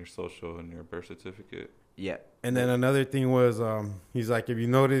on your social and your birth certificate. Yeah. And then another thing was, he's like, if you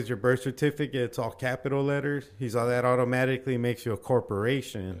notice your birth certificate, it's all capital letters. He's all that automatically makes you a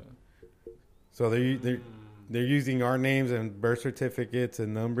corporation. So they're using our names and birth certificates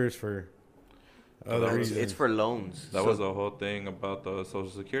and numbers for other It's, reasons. it's for loans. That So- was the whole thing about the Social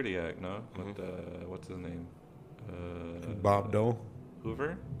Security Act, no? With what's his name? Bob Dole,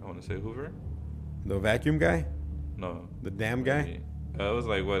 Hoover. I want to say Hoover. the vacuum guy, No. the damn guy. It was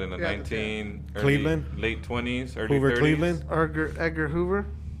like what in the Yeah, early- Cleveland? late 20s, early Hoover 30s. Cleveland, Edgar Hoover.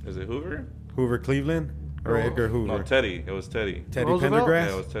 Is it Hoover? Hoover Cleveland, or No. Edgar Hoover. No, Teddy. It was Teddy. Teddy Roosevelt? Pendergrass.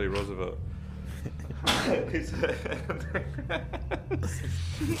 Yeah, it was Teddy Roosevelt.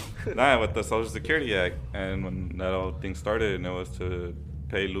 Nah, with the Social Security Act, and when that whole thing started, and it was to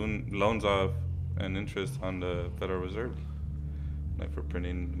pay loans off and interest on the Federal Reserve, like for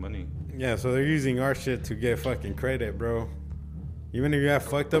printing money. Yeah, so they're using our shit to get fucking credit, bro. Even if you have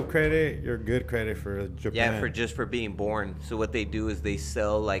fucked up credit, you're good credit for Japan. Yeah, for being born. So what they do is they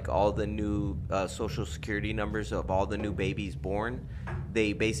sell like all the new social security numbers of all the new babies born.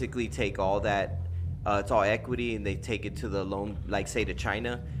 They basically take all that. It's all equity, and they take it to the loan, like say to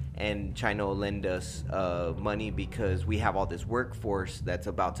China, and China will lend us money because we have all this workforce that's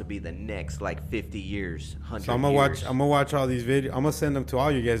about to be the next like 50 years, 100 So I'm years. gonna watch all these videos. I'm gonna send them to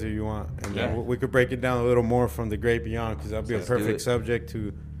all you guys if you want, and then Yeah. we could break it down a little more from the great beyond, because that'll be Let's a do perfect it. subject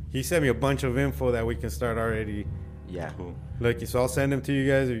to. He sent me a bunch of info that we can start already. Yeah. Cool. Look, so I'll send them to you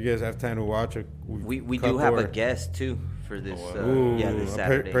guys if you guys have time to watch it. We do have a guest too for this. Ooh, Yeah, this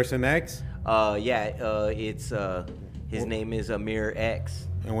Saturday. Person X. It's his name is Amir X.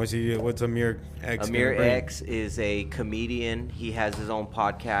 And what's Amir X? Amir gonna bring? X is a comedian. He has his own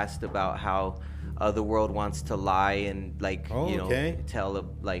podcast about how the world wants to lie and tell a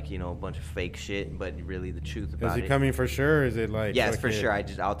bunch of fake shit, but really the truth Is about it it. coming for sure? Or is it like? Yeah, it's for fucking-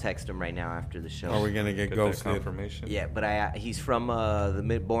 sure. I'll text him right now after the show. Are we gonna get Get that ghosted? confirmation. Yeah, but he's from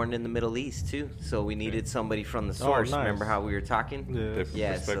born in the Middle East too, so we needed somebody from the Oh, source. nice. Remember how we were talking? Yeah. Different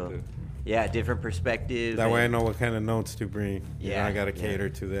Yeah, perspective. different perspective. That way I and- know what kind of notes to bring. Yeah, I gotta yeah. cater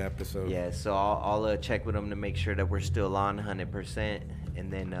to the episode. Yeah, so I'll check with him to make sure that we're still on 100%,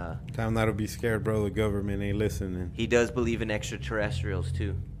 and then Time not to be scared, bro. The government ain't listening. he does believe in extraterrestrials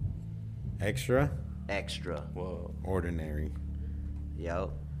too. Extra, Extra. Whoa. ordinary.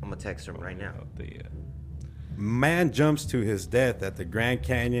 Yo, I'm gonna text him right now. Man jumps to his death at the Grand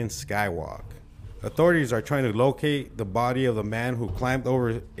Canyon Skywalk. Authorities are trying to locate the body of the man who climbed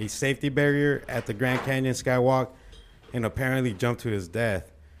over a safety barrier at the Grand Canyon Skywalk and apparently jumped to his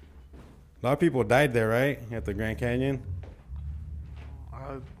death. A lot of people died there, right? At the Grand Canyon?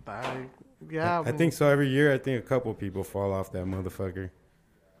 I think so. Every year, I think a couple people fall off that motherfucker.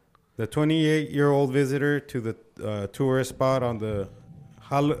 The 28-year-old visitor to the tourist spot on the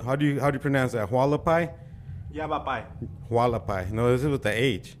How do you pronounce that? Hualapai? Yavapai. Hualapai. No, this is with the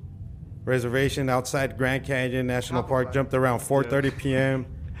H. Reservation outside Grand Canyon National Park. Jumped around 4:30 p.m.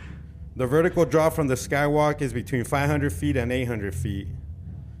 The vertical drop from the skywalk is between 500 feet and 800 feet.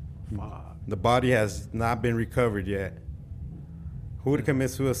 Fuck. The body has not been recovered yet. Who would commit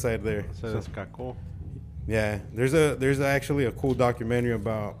suicide there? So that's kind of cool. Yeah, there's actually a cool documentary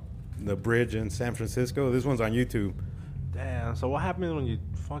about the bridge in San Francisco. This one's on YouTube. Damn. So what happens when you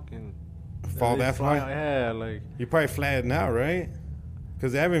fucking Fall that far? Yeah, like. You probably flattened out, right?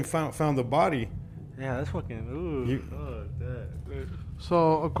 Because they haven't found the body. Yeah, that's fucking. Ooh. That.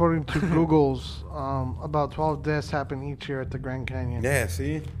 So, according to Google's, about 12 deaths happen each year at the Grand Canyon. Yeah,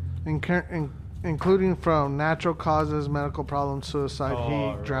 see? Including from natural causes, medical problems, suicide,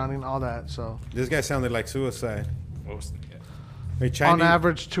 heat, right. drowning, all that. So, This guy sounded like suicide. Most, yeah. Hey, on Chinese,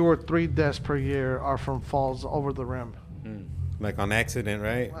 average, 2 or 3 deaths per year are from falls over the rim. like on accident,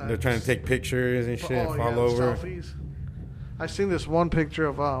 right? They're trying to take pictures and shit, fall over. Selfies. I seen this one picture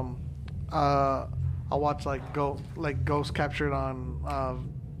of I watched like ghosts captured on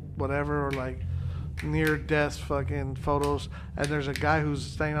whatever, or like near death fucking photos, and there's a guy who's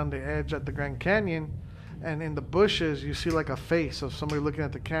staying on the edge at the Grand Canyon, and in the bushes you see like a face of somebody looking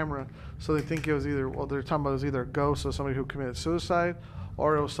at the camera, so they think it was either, well, they're talking about it was either a ghost or somebody who committed suicide,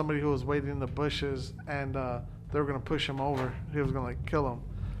 or it was somebody who was waiting in the bushes and they were gonna push him over. He was gonna like kill him.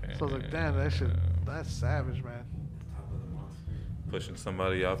 So I was like, damn, that's savage, man. Pushing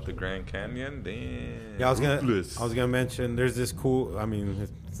somebody off the Grand Canyon, damn. Yeah, I was Ruthless. gonna mention. There's this cool. I mean,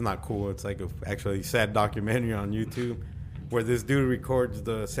 it's not cool. It's like a actually sad documentary on YouTube where this dude records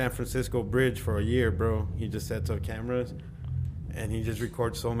the San Francisco Bridge for a year, bro. He just sets up cameras, and he just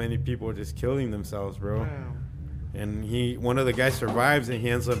records so many people just killing themselves, bro. Damn. And one of the guys survives, and he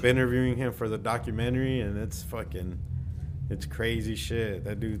ends up interviewing him for the documentary, and it's crazy shit.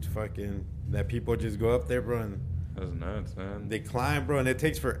 That dude's fucking. That people just go up there, bro, and That's nuts, man. they climb, bro, and it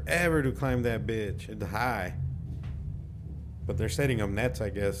takes forever to climb that bitch. It's high. But they're setting up nets, I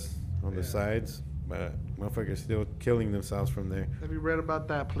guess, on the sides. But motherfuckers still killing themselves from there. Have you read about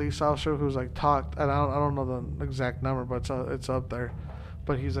that police officer who's like talked? And I don't know the exact number, but it's up there.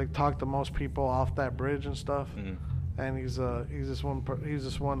 But he's like talked to most people off that bridge and stuff. Mhm. And he's this one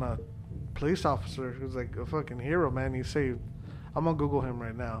police officer who's like a fucking hero, man. He saved. I'm gonna Google him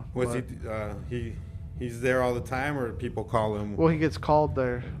right now. Was but- he's there all the time, or people call him? Well, he gets called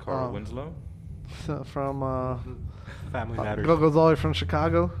there. Carl Winslow? From Family Matters. goes all the way from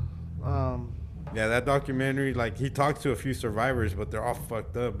Chicago. Yeah, that documentary, like, he talks to a few survivors, but they're all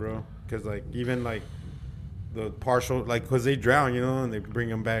fucked up, bro. Because, like, even, like, the partial, like, because they drown, you know, and they bring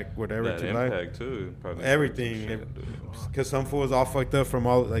them back, whatever, That to life. impact, too. Probably Everything. Because some fool was all fucked up from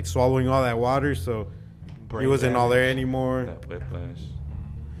all, like, swallowing all that water, so he wasn't all there anymore. That whiplash.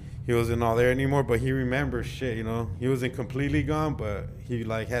 He wasn't all there anymore, but he remembers shit, you know. He wasn't completely gone, but he,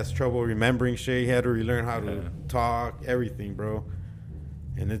 like, has trouble remembering shit. He had to relearn how to talk, everything, bro.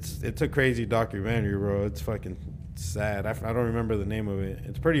 And it's a crazy documentary, bro. It's fucking sad. I don't remember the name of it.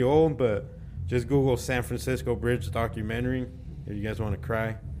 It's pretty old, but just Google San Francisco Bridge documentary if you guys want to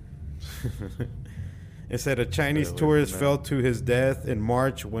cry. It said a Chinese tourist fell to his death in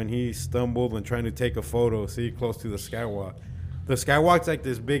March when he stumbled when trying to take a photo, see, close to the skywalk. The skywalk's like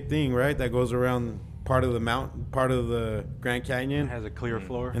this big thing, right, that goes around part of the mountain, part of the Grand Canyon. It has a clear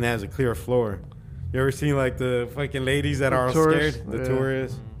floor. And it has a clear floor. You ever seen, like, the fucking ladies that are all tourists, scared? The yeah.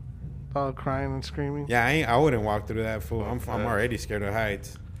 tourists? Crying and screaming. Yeah, I wouldn't walk through that, fool. I'm already scared of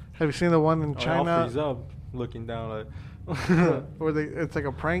heights. Have you seen the one in I'll China freeze up looking down like. where it's like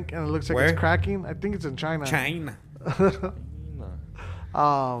a prank and it looks like Where? it's cracking? I think it's in China. China.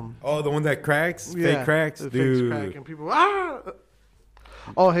 Oh, the one that cracks? yeah, Fake cracks? the Dude. fakes crack and people. Ah!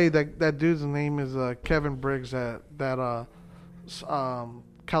 Oh, hey, that dude's name is Kevin Briggs.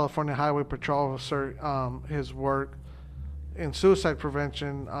 California Highway Patrol officer. His work in suicide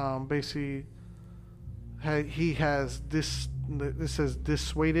prevention. Basically, he has this. This says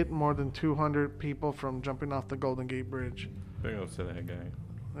dissuaded more than 200 people from jumping off the Golden Gate Bridge. Big up to that guy.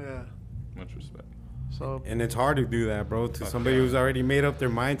 Yeah. Much respect. So And it's hard to do that, bro, to somebody who's already made up their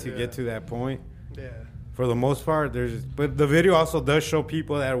mind to get to that point. yeah. For the most part, but the video also does show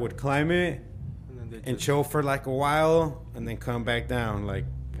people that would climb it and chill for like a while and then come back down. Like,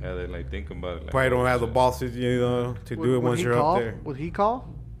 Yeah, they like think about it. Like, probably don't have the shit. bosses, you know, to do it Would once he you're call? up there. Would he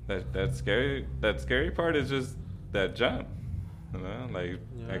call? That scary part is just that jump. You know, like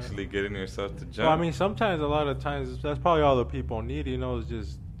Yeah. actually getting yourself to jump. Well, I mean, sometimes, a lot of times, that's probably all the people need, you know, is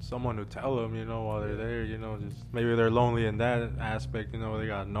just someone to tell them, you know, while they're there, you know, just maybe they're lonely in that aspect, you know, they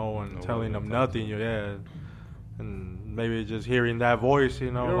got no one No telling one them to talk nothing, to. yeah. And maybe just hearing that voice,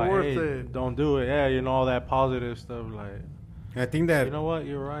 you know, You're like, worth hey, it. don't do it. Yeah, you know, all that positive stuff. Like, I think that you know what?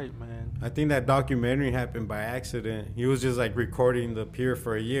 You're right, man. I think that documentary happened by accident. He was just like recording the pier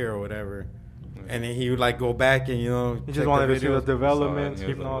for a year or whatever, and then he would like go back and He check just wanted to see the videos. developments, He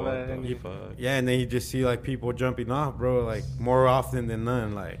was keeping like, all what that. the And he, fuck? Yeah, and then you just see like people jumping off, bro, like more often than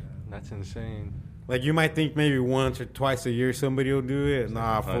none. that's insane. Like you might think maybe once or twice a year somebody will do it.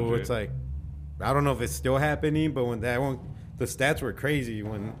 Nah, fool, 100. it's like I don't know if it's still happening, but when that one, the stats were crazy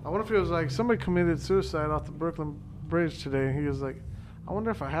when. I wonder if it was like somebody committed suicide off the Brooklyn Bridge today. He was like, I wonder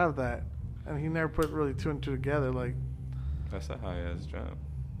if I have that. And he never put really two and two together. Like, That's a high ass jump.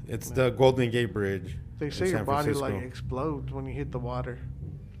 It's the Golden Gate Bridge. they in say your San body Francisco. like explodes when you hit the water.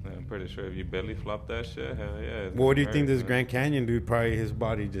 Yeah, I'm pretty sure if you belly flop that shit, hell yeah. it's Well, what do you gonna think hurt, this man. Grand Canyon dude? Probably his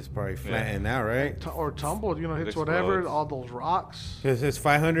body just flattened out, right? Or tumbled, you know, It hits whatever, explodes. all those rocks. Because it's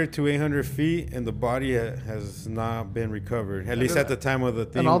 500 to 800 feet, and the body has not been recovered. At least then- at the time of the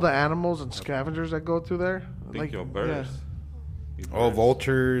thing. And all the animals and scavengers that go through there. I think you'll burst. You Oh, burst.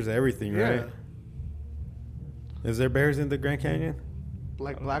 vultures, everything, Yeah. right? Is there bears in the Grand Canyon?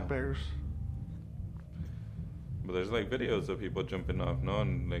 Like don't black know. bears. But there's like videos of people jumping off, no,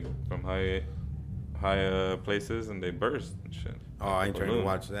 and like from high places, and they burst and shit. Oh, I ain't trying to Balloon.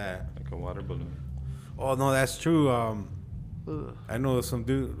 watch that. Like a water balloon. Oh no, that's true. Ugh. I know some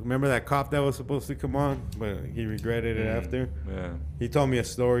dude. Remember that cop that was supposed to come on, but he regretted it after. Yeah. He told me a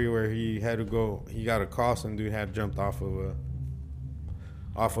story where he had to go. He got a call. Some dude had jumped off of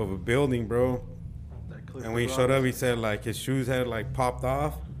a building, bro. And when he showed up, he said like his shoes had like popped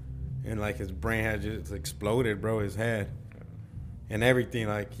off, and like his brain had just exploded, bro. His head and everything.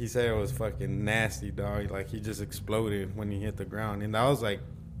 Like he said, it was fucking nasty, dog. Like he just exploded when he hit the ground, and that was like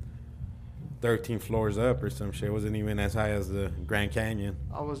 13 floors up or some shit. It wasn't even as high as the Grand Canyon.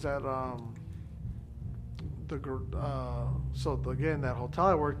 I was at again, that hotel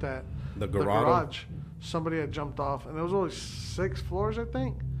I worked at, The the garage. garage, somebody had jumped off, and it was only 6 floors, I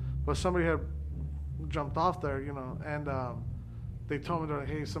think, but somebody had jumped off there, you know, and they told me, they're like,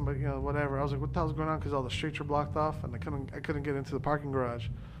 hey, somebody, you know, whatever. I was like, what the hell's going on? Because all the streets were blocked off, and I couldn't get into the parking garage.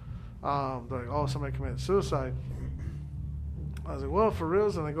 They're like, oh, somebody committed suicide. I was like, well, for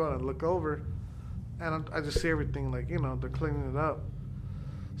reals? And I go out and look over, and I just see everything, like, you know, they're cleaning it up.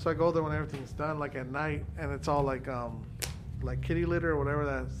 So I go there when everything's done, like at night, and it's all like kitty litter or whatever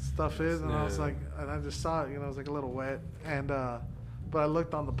that stuff is. And I was Yeah. like, and I just saw it, you know, it was like a little wet. And but I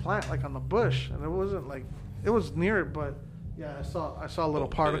looked on the plant, like on the bush, and it wasn't like, it was near it, but yeah, I saw a little Little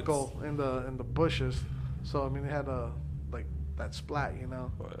particle in the bushes. So I mean, it had like that splat, you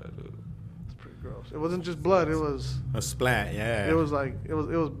know. It's pretty gross. It wasn't just blood. It was A splat, yeah. it was like it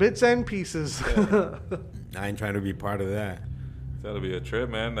was bits and pieces. I ain't trying to be part of that. That'll be a trip,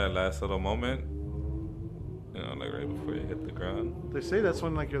 man. That last little moment, you know, like right before you hit the ground. They say that's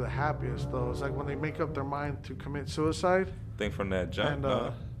when like you're the happiest though. It's like when they make up their mind to commit suicide. Think from that jump, And,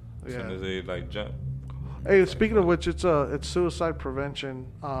 no? As yeah. soon as they like jump. Hey, speaking of which, it's Suicide Prevention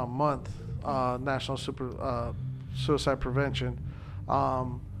Month, National Suicide Prevention.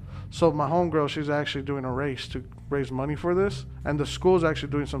 So my homegirl, she's actually doing a race to raise money for this, and the school's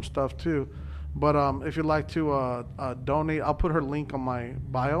actually doing some stuff too. But if you'd like to donate, I'll put her link on my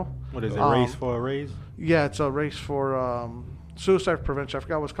bio. What is it? Um, Race for a raise? Yeah, it's a race for suicide prevention. I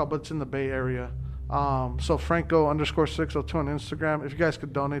forgot what it's called, but it's in the Bay Area. So Franco_602 on Instagram. If you guys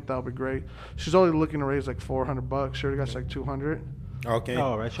could donate, that would be great. She's only looking to raise like $400. She already got like 200. Okay. Oh,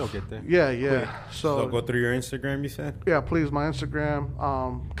 all right, she'll get there. Yeah. So go through your Instagram, you said? Yeah, please, my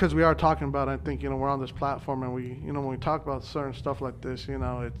Instagram, because we are talking about it. I think, you know, we're on this platform, and we, you know, when we talk about certain stuff like this, you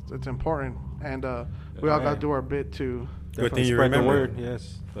know, it's important, and we all got to do our bit to. Good thing you Spread the remember. word,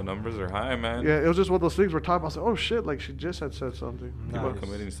 yes. The numbers are high, man. Yeah, it was just one of those things we're talking about. I was like, oh shit, like she just had said something. People Nice.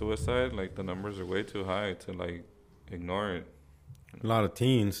 committing suicide, like the numbers are way too high to like ignore it. A lot of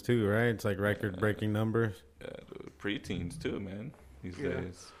teens, too, right? It's like record-breaking numbers. Yeah, dude, preteens too, man. These Yeah.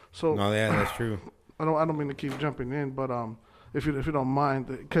 days. So No, yeah, that's true. I don't mean to keep jumping in, but if you don't mind,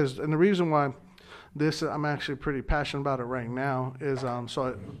 because and the reason why this I'm actually pretty passionate about it right now is I've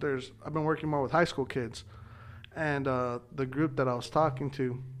been working more with high school kids, and the group that I was talking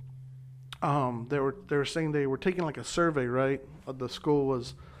to, they were saying they were taking like a survey, right? The school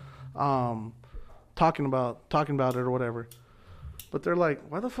was talking about it or whatever. But they're like,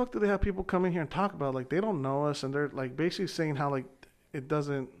 why the fuck do they have people come in here and talk about it? Like they don't know us, and they're like basically saying how like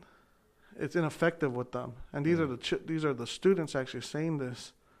it's ineffective with them. And these are the students actually saying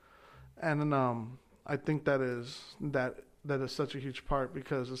this. And then I think that is such a huge part,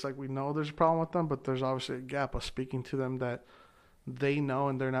 because it's like we know there's a problem with them, but there's obviously a gap of speaking to them that they know,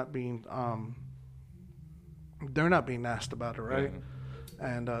 and they're not being they're not being asked about it, right? Yeah.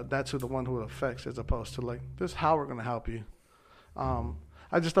 And that's the one who it affects, as opposed to like, this is how we're gonna help you.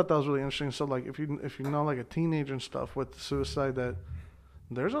 I just thought that was really interesting. So like, if you know like a teenager and stuff with suicide, that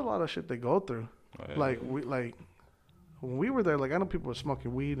there's a lot of shit they go through. Oh, yeah. Like when we were there, like I know people were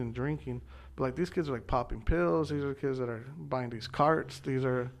smoking weed and drinking, but like these kids are like popping pills. These are kids that are buying these carts. These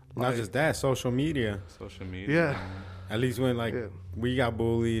are Not like, just that, social media. Social media. yeah, At least when like Yeah. we got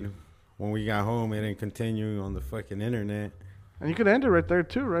bullied, when we got home, it didn't continue on the fucking internet. and you could end it right there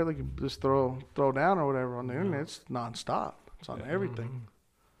too, right? Like you just throw down or whatever on the internet. It's nonstop. It's on everything.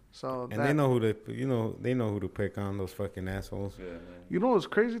 So And they know who to, they know who to pick on, those fucking assholes. Yeah, man. You know what's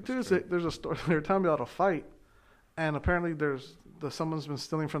crazy too is that there's a story. They were telling me about a fight, and apparently someone's been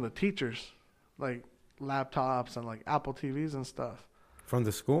stealing from the teachers, like laptops and like Apple TVs and stuff. From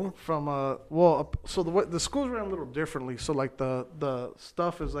the school? From so the schools ran a little differently. So like the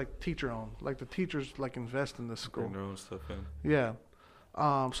stuff is like teacher owned. Like the teachers like invest in this school. Bring their own stuff in. Yeah.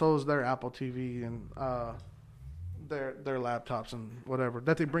 So is their Apple TV and their laptops and whatever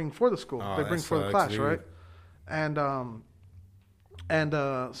that they bring for the school. Oh, They bring that for the sucks, class, dude. right? And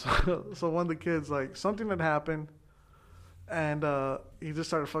so one of the kids, like, something had happened, and he just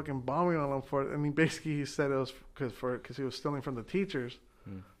started fucking bombing on him for it. And he said it was because he was stealing from the teachers.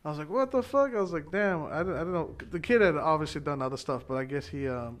 I was like, what the fuck? I was like, damn, I don't know. The kid had obviously done other stuff, but I guess he.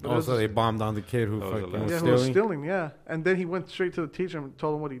 Also, they bombed on the kid who Oh, fucking yeah, was yeah, stealing. who was stealing, yeah. And then he went straight to the teacher and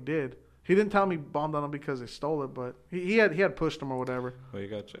told him what he did. He didn't tell me he bombed on him because they stole it, but he had pushed him or whatever. Well, you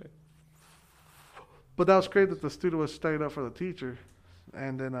got checked. But that was great that the student was staying up for the teacher.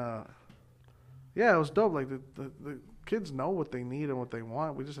 And then, yeah, it was dope. Like, the kids know what they need and what they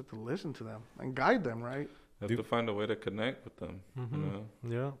want. We just have to listen to them and guide them, right? You have to find a way to connect with them, you know,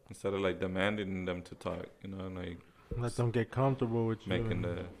 Yeah. instead of like demanding them to talk, you know, and like Let them get comfortable with you. making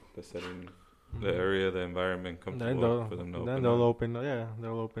the setting, the area, the environment Then comfortable for them to open they'll up. open up. Yeah,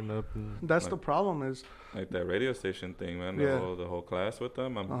 they'll open up. And That's Like- the problem is, Like that radio station thing, man. Yeah. The whole class with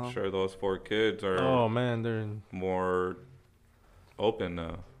them. I'm Uh-huh. sure those 4 kids are oh man, they're more open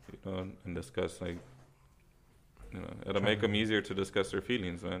now, you know, and discuss like, you know, it'll make them easier to discuss their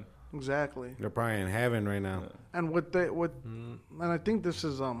feelings, man. exactly. They're probably in heaven right now. And and I think this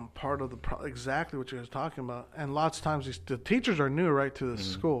is part of exactly what you guys are talking about. And lots of times the teachers are new, right, to the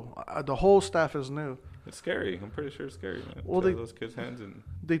school. The whole staff is new. It's scary. I'm pretty sure it's scary, man. Well, To have they- those kids' hands in.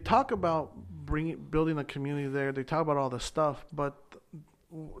 They talk about building a community there. They talk about all this stuff, but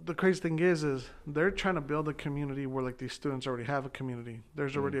the crazy thing is they're trying to build a community where like these students already have a community.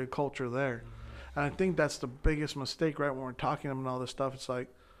 There's already a culture there, and I think that's the biggest mistake, right? When we're talking to them and all this stuff, it's like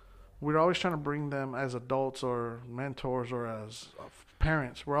we're always trying to bring them as adults or mentors or as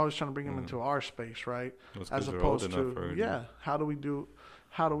parents. We're always trying to bring them into our space, right? Those As kids are old opposed enough to already.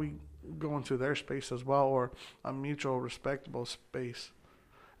 how do we go into their space as well, or a mutual respectable space?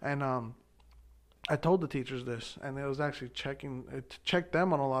 And I told the teachers this, and it was actually checked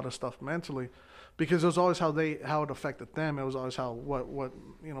them on a lot of stuff mentally, because it was always how it affected them. It was always how what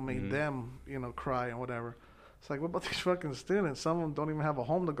made them cry and whatever. It's like, what about these fucking students? Some of them don't even have a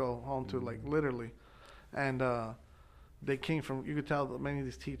home to go home to, like literally, and they came from. You could tell that many of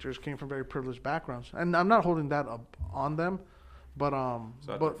these teachers came from very privileged backgrounds, and I'm not holding that up on them, but It's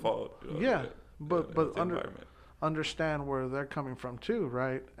not their fault. You know, yeah, it's but the environment. understand where they're coming from too,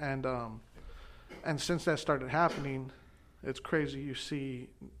 right? And since that started happening, it's crazy. You see,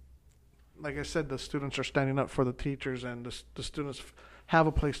 like I said, the students are standing up for the teachers, and the students have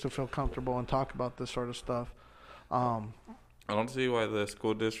a place to feel comfortable and talk about this sort of stuff. I don't see why the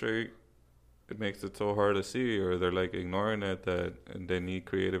school district it makes it so hard to see, or they're like ignoring it that they need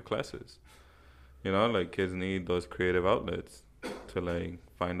creative classes. You know, like kids need those creative outlets to like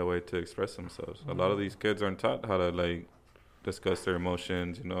find a way to express themselves. A lot of these kids aren't taught how to like discuss their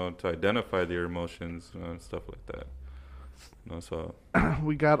emotions, you know, to identify their emotions, you know, and stuff like that. You know, so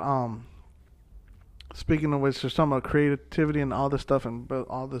We got speaking of which, there's something about creativity and all this stuff and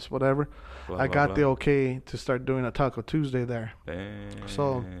all this whatever. blah, I blah, got blah. the okay to start doing a Taco Tuesday there. Dang.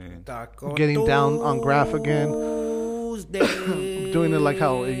 So Taco getting down on graph again, Tuesday. doing it like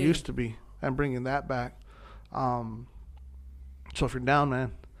how it used to be, and bringing that back. So if you're down,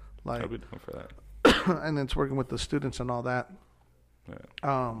 man, like, I'll be down for that. and it's working with the students and all that. Yeah,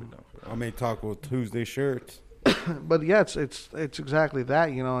 I'll be Um, down for that. I made Taco Tuesday shirts. but yeah, it's exactly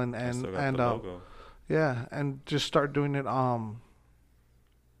that, you know, and I still got and the logo. yeah, and just start doing it.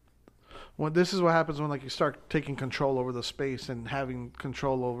 When this is what happens when like you start taking control over the space and having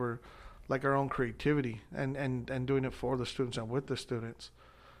control over like our own creativity and doing it for the students and with the students,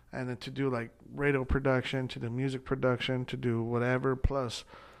 and then to do like radio production, to do music production, to do whatever, plus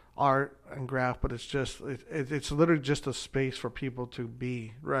art and graph, but it's just it's literally just a space for people to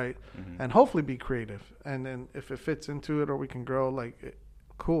be, right? And hopefully be creative. And then if it fits into it or we can grow, like,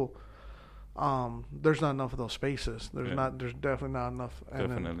 cool. There's not enough of those spaces. There's definitely not enough.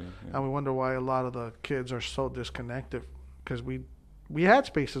 And we wonder why a lot of the kids are so disconnected, because we had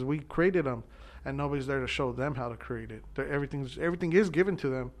spaces, we created them, and nobody's there to show them how to create it. Everything is given to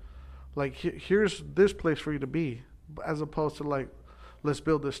them. Like, here's this place for you to be, as opposed to like, let's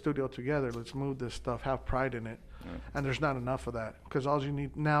build this studio together. Let's move this stuff. Have pride in it. Yeah. And there's not enough of that, because all you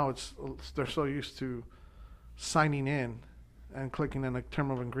need now, they're so used to signing in and clicking in a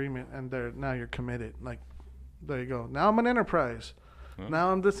term of agreement, and now you're committed. Like, there you go. Now I'm an enterprise. Yeah.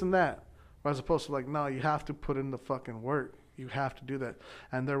 Now I'm this and that. As opposed to like, no, you have to put in the fucking work. You have to do that.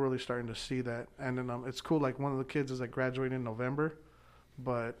 And they're really starting to see that. And then it's cool. Like, one of the kids is like graduating in November,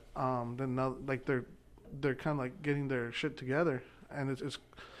 but then now, like, they're kind of like getting their shit together. And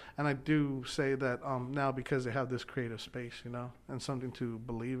and I do say that now, because they have this creative space, and something to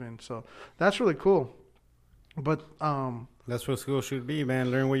believe in. So that's really cool. But that's what school should be,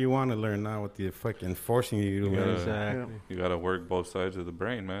 man. Learn what you want to learn, not what they're fucking forcing you to learn. Exactly. Yeah. You got to work both sides of the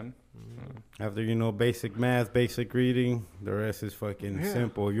brain, man. After you know basic math, basic reading, the rest is fucking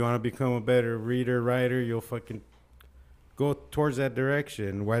simple. If you want to become a better reader, writer, you'll fucking go towards that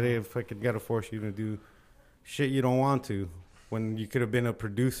direction. Why they fucking got to force you to do shit you don't want to? When you could have been a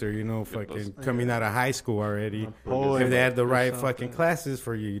producer, fucking coming out of high school already. If they had the right fucking classes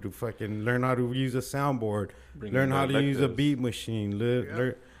for you to fucking learn how to use a soundboard, learn how to use a beat machine,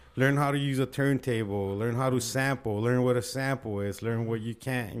 learn how to use a turntable, learn how to sample, learn what a sample is, learn what you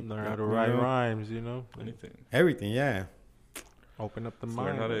can't. Learn how to write rhymes, Anything. Everything, yeah. Open up the mind.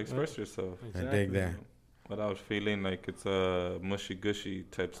 Learn how to express yourself. Exactly. I dig that. Without feeling like it's a mushy-gushy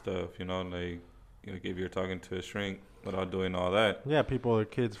type stuff, like if you're talking to a shrink, without doing all that. Yeah,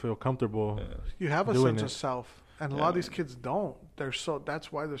 kids feel comfortable. Yeah. You have a sense of self, and a lot of these kids don't.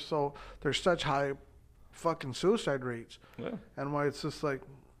 That's why there's such high fucking suicide rates. Yeah. And why it's just like,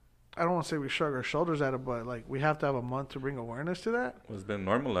 I don't want to say we shrug our shoulders at it, but like, we have to have a month to bring awareness to that. Well, it's been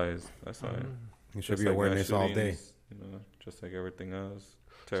normalized. That's why. It should be awareness all day. Just like everything else.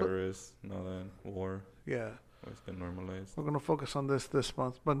 Terrorists and all that. War. Yeah. It's been normalized. We're going to focus on this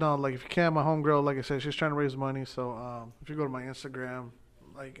month. But no, like, if you can, my homegirl, like I said, she's trying to raise money. So if you go to my Instagram,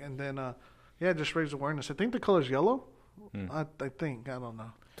 like, and then, just raise awareness. I think the color's yellow. I think. I don't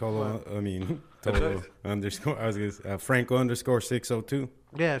know. Total underscore. I was going to Franco underscore 602.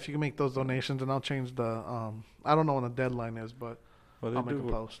 Yeah, if you can make those donations, and I'll change the, I don't know when the deadline is, but I'll make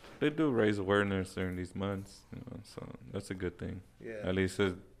a post. They do raise awareness during these months, so that's a good thing. Yeah. At least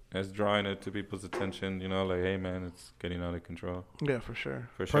it's drawing it to people's attention, like, hey, man, it's getting out of control. Yeah, for sure.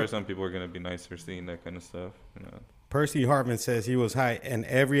 For sure, some people are going to be nicer seeing that kind of stuff. Percy Harvin says he was high in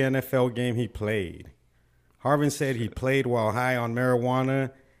every NFL game he played. Harvin said he played while high on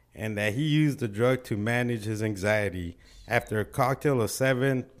marijuana and that he used the drug to manage his anxiety. After a cocktail of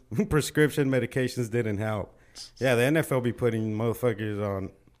 7 prescription medications didn't help. Yeah, the NFL be putting motherfuckers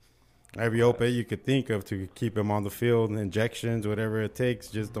on every opiate you could think of to keep him on the field, injections, whatever it takes.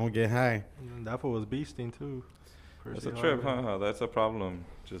 Just don't get high. That fool was beasting too. That's a trip, huh? That's a problem.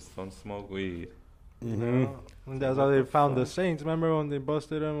 Just don't smoke weed. Mm-hmm. And that's how they found the Saints. Remember when they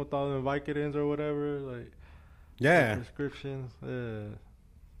busted them with all the Vicodins or whatever? Like, yeah, prescriptions. Yeah.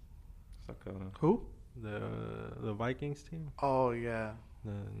 Who? The Vikings team. Oh yeah.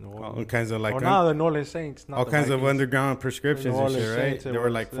 All kinds of like now the New Orleans Saints. All kinds of underground prescriptions and shit, right? They were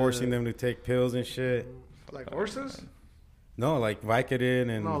like forcing them to take pills and shit. Like horses? No, like Vicodin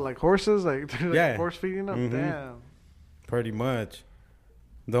and. No, like horses, like horse feeding them. Mm-hmm. Damn. Pretty much.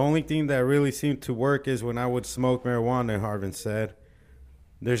 The only thing that really seemed to work is when I would smoke marijuana. Harvin said,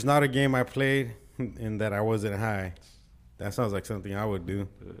 "There's not a game I played in that I wasn't high." That sounds like something I would do.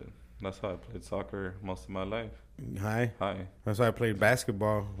 That's how I played soccer most of my life. High? That's why I played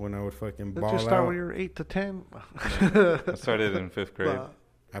basketball when I would fucking ball out. Did you start when you were 8 to 10? I started in 5th grade.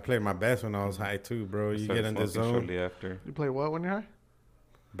 I played my best when I was high too, bro. You get in the zone. Shortly after. You play what when you're high?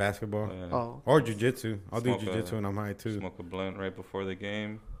 Basketball. Or jiu-jitsu. I'll do jiu-jitsu when I'm high too. Smoke a blunt right before the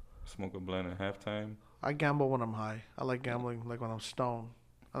game. Smoke a blunt at halftime. I gamble when I'm high. I like gambling like when I'm stoned.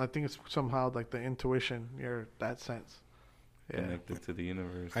 And I think it's somehow like the intuition, that sense. Connected to the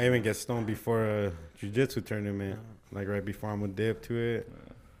universe. I even get stoned before a jiu-jitsu tournament, like right before I'm gonna dip to it.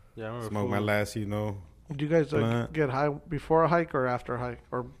 Yeah, I remember smoke my last, Do you guys get high before a hike or after a hike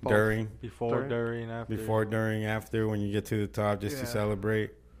or both? During? During, after. Before, during, after, when you get to the top, just to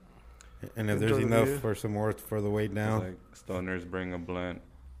celebrate. And if there's enough for some more for the way down. It's like stoners bring a blunt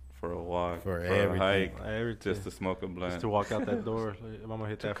for a walk, For a everything. hike, Everything. just to smoke a blunt. Just to walk out that door. Like, if I'm gonna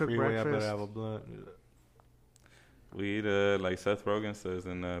hit To that cook freeway, I breakfast. better have a blunt. Weed, like Seth Rogen says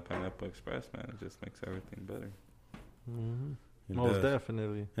in Pineapple Express, man, it just makes everything better. Mm-hmm. It Most does.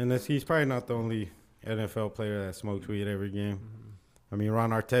 definitely. And he's probably not the only NFL player that smokes weed every game. I mean,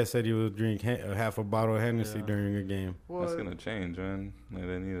 Ron Artest said he would drink half a bottle of Hennessy Yeah. during a game. That's gonna change, man. Like,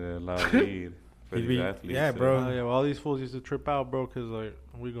 they need to allow weed for He'd these be- athletes. yeah, bro. Yeah, well, all these fools used to trip out, bro, because, like,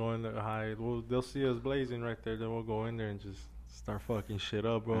 we go in there high. They'll see us blazing right there. Then we'll go in there and just start fucking shit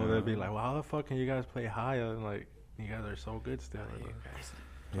up, bro. They'll be like, well, how the fuck can you guys play high? And, like, you guys are so good still.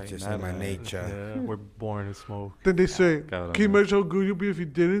 Like, It's just in my nature. yeah, we're born to smoke. Then they say, Got can you him. imagine how good you'd be if you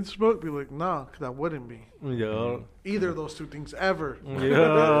didn't smoke? Be like, nah, 'cause that wouldn't be. Yeah. Either of those two things ever.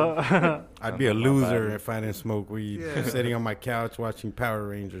 Yeah. I'd be a Not loser bad. if I didn't smoke weed. Yeah. Sitting on my couch watching Power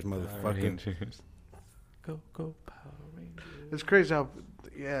Rangers, motherfucker. Rangers. Go Power Rangers. It's crazy how,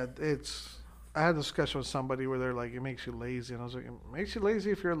 yeah, it's. I had a discussion with somebody where they're like, it makes you lazy. And I was like, it makes you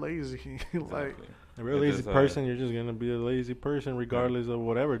lazy if you're lazy. Like, Exactly. If you're a It lazy just, person, you're just gonna be a lazy person regardless of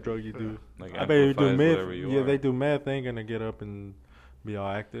whatever drug you do. Like, I bet you do amplifies meth. whatever you Yeah, are. they do meth. They ain't gonna get up and be all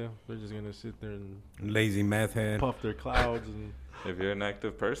active. They're just gonna sit there and Lazy meth head. puff their clouds and. If you're an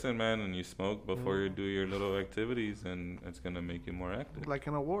active person, man, and you smoke before you do your little activities, and it's gonna make you more active. like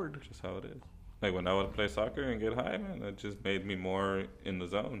an award. Just how it is. Like when I would play soccer and get high, man, that just made me more in the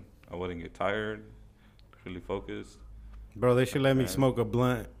zone. I wouldn't get tired, really focused. Bro, they should let me Man. smoke a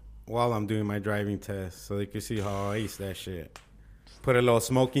blunt while I'm doing my driving test so they can see how I ace that shit. Put a little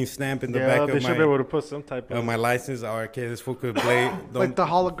smoking stamp in the Yeah, back they of should be able to put some type of. my license. Oh, okay, this fool could play. Like the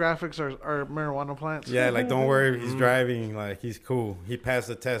holographics are marijuana plants. Yeah, like don't worry if he's driving. Like he's cool. He passed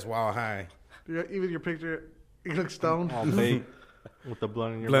the test while high. Even your picture, you look stoned. all baked with the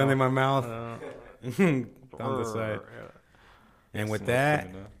blunt in your Blunt in mouth. my mouth. Uh, On the side. yeah. And with Smoke that,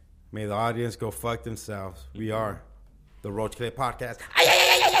 coming up. may the audience go fuck themselves. We are the Roach Clip Podcast.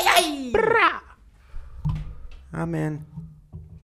 Amen.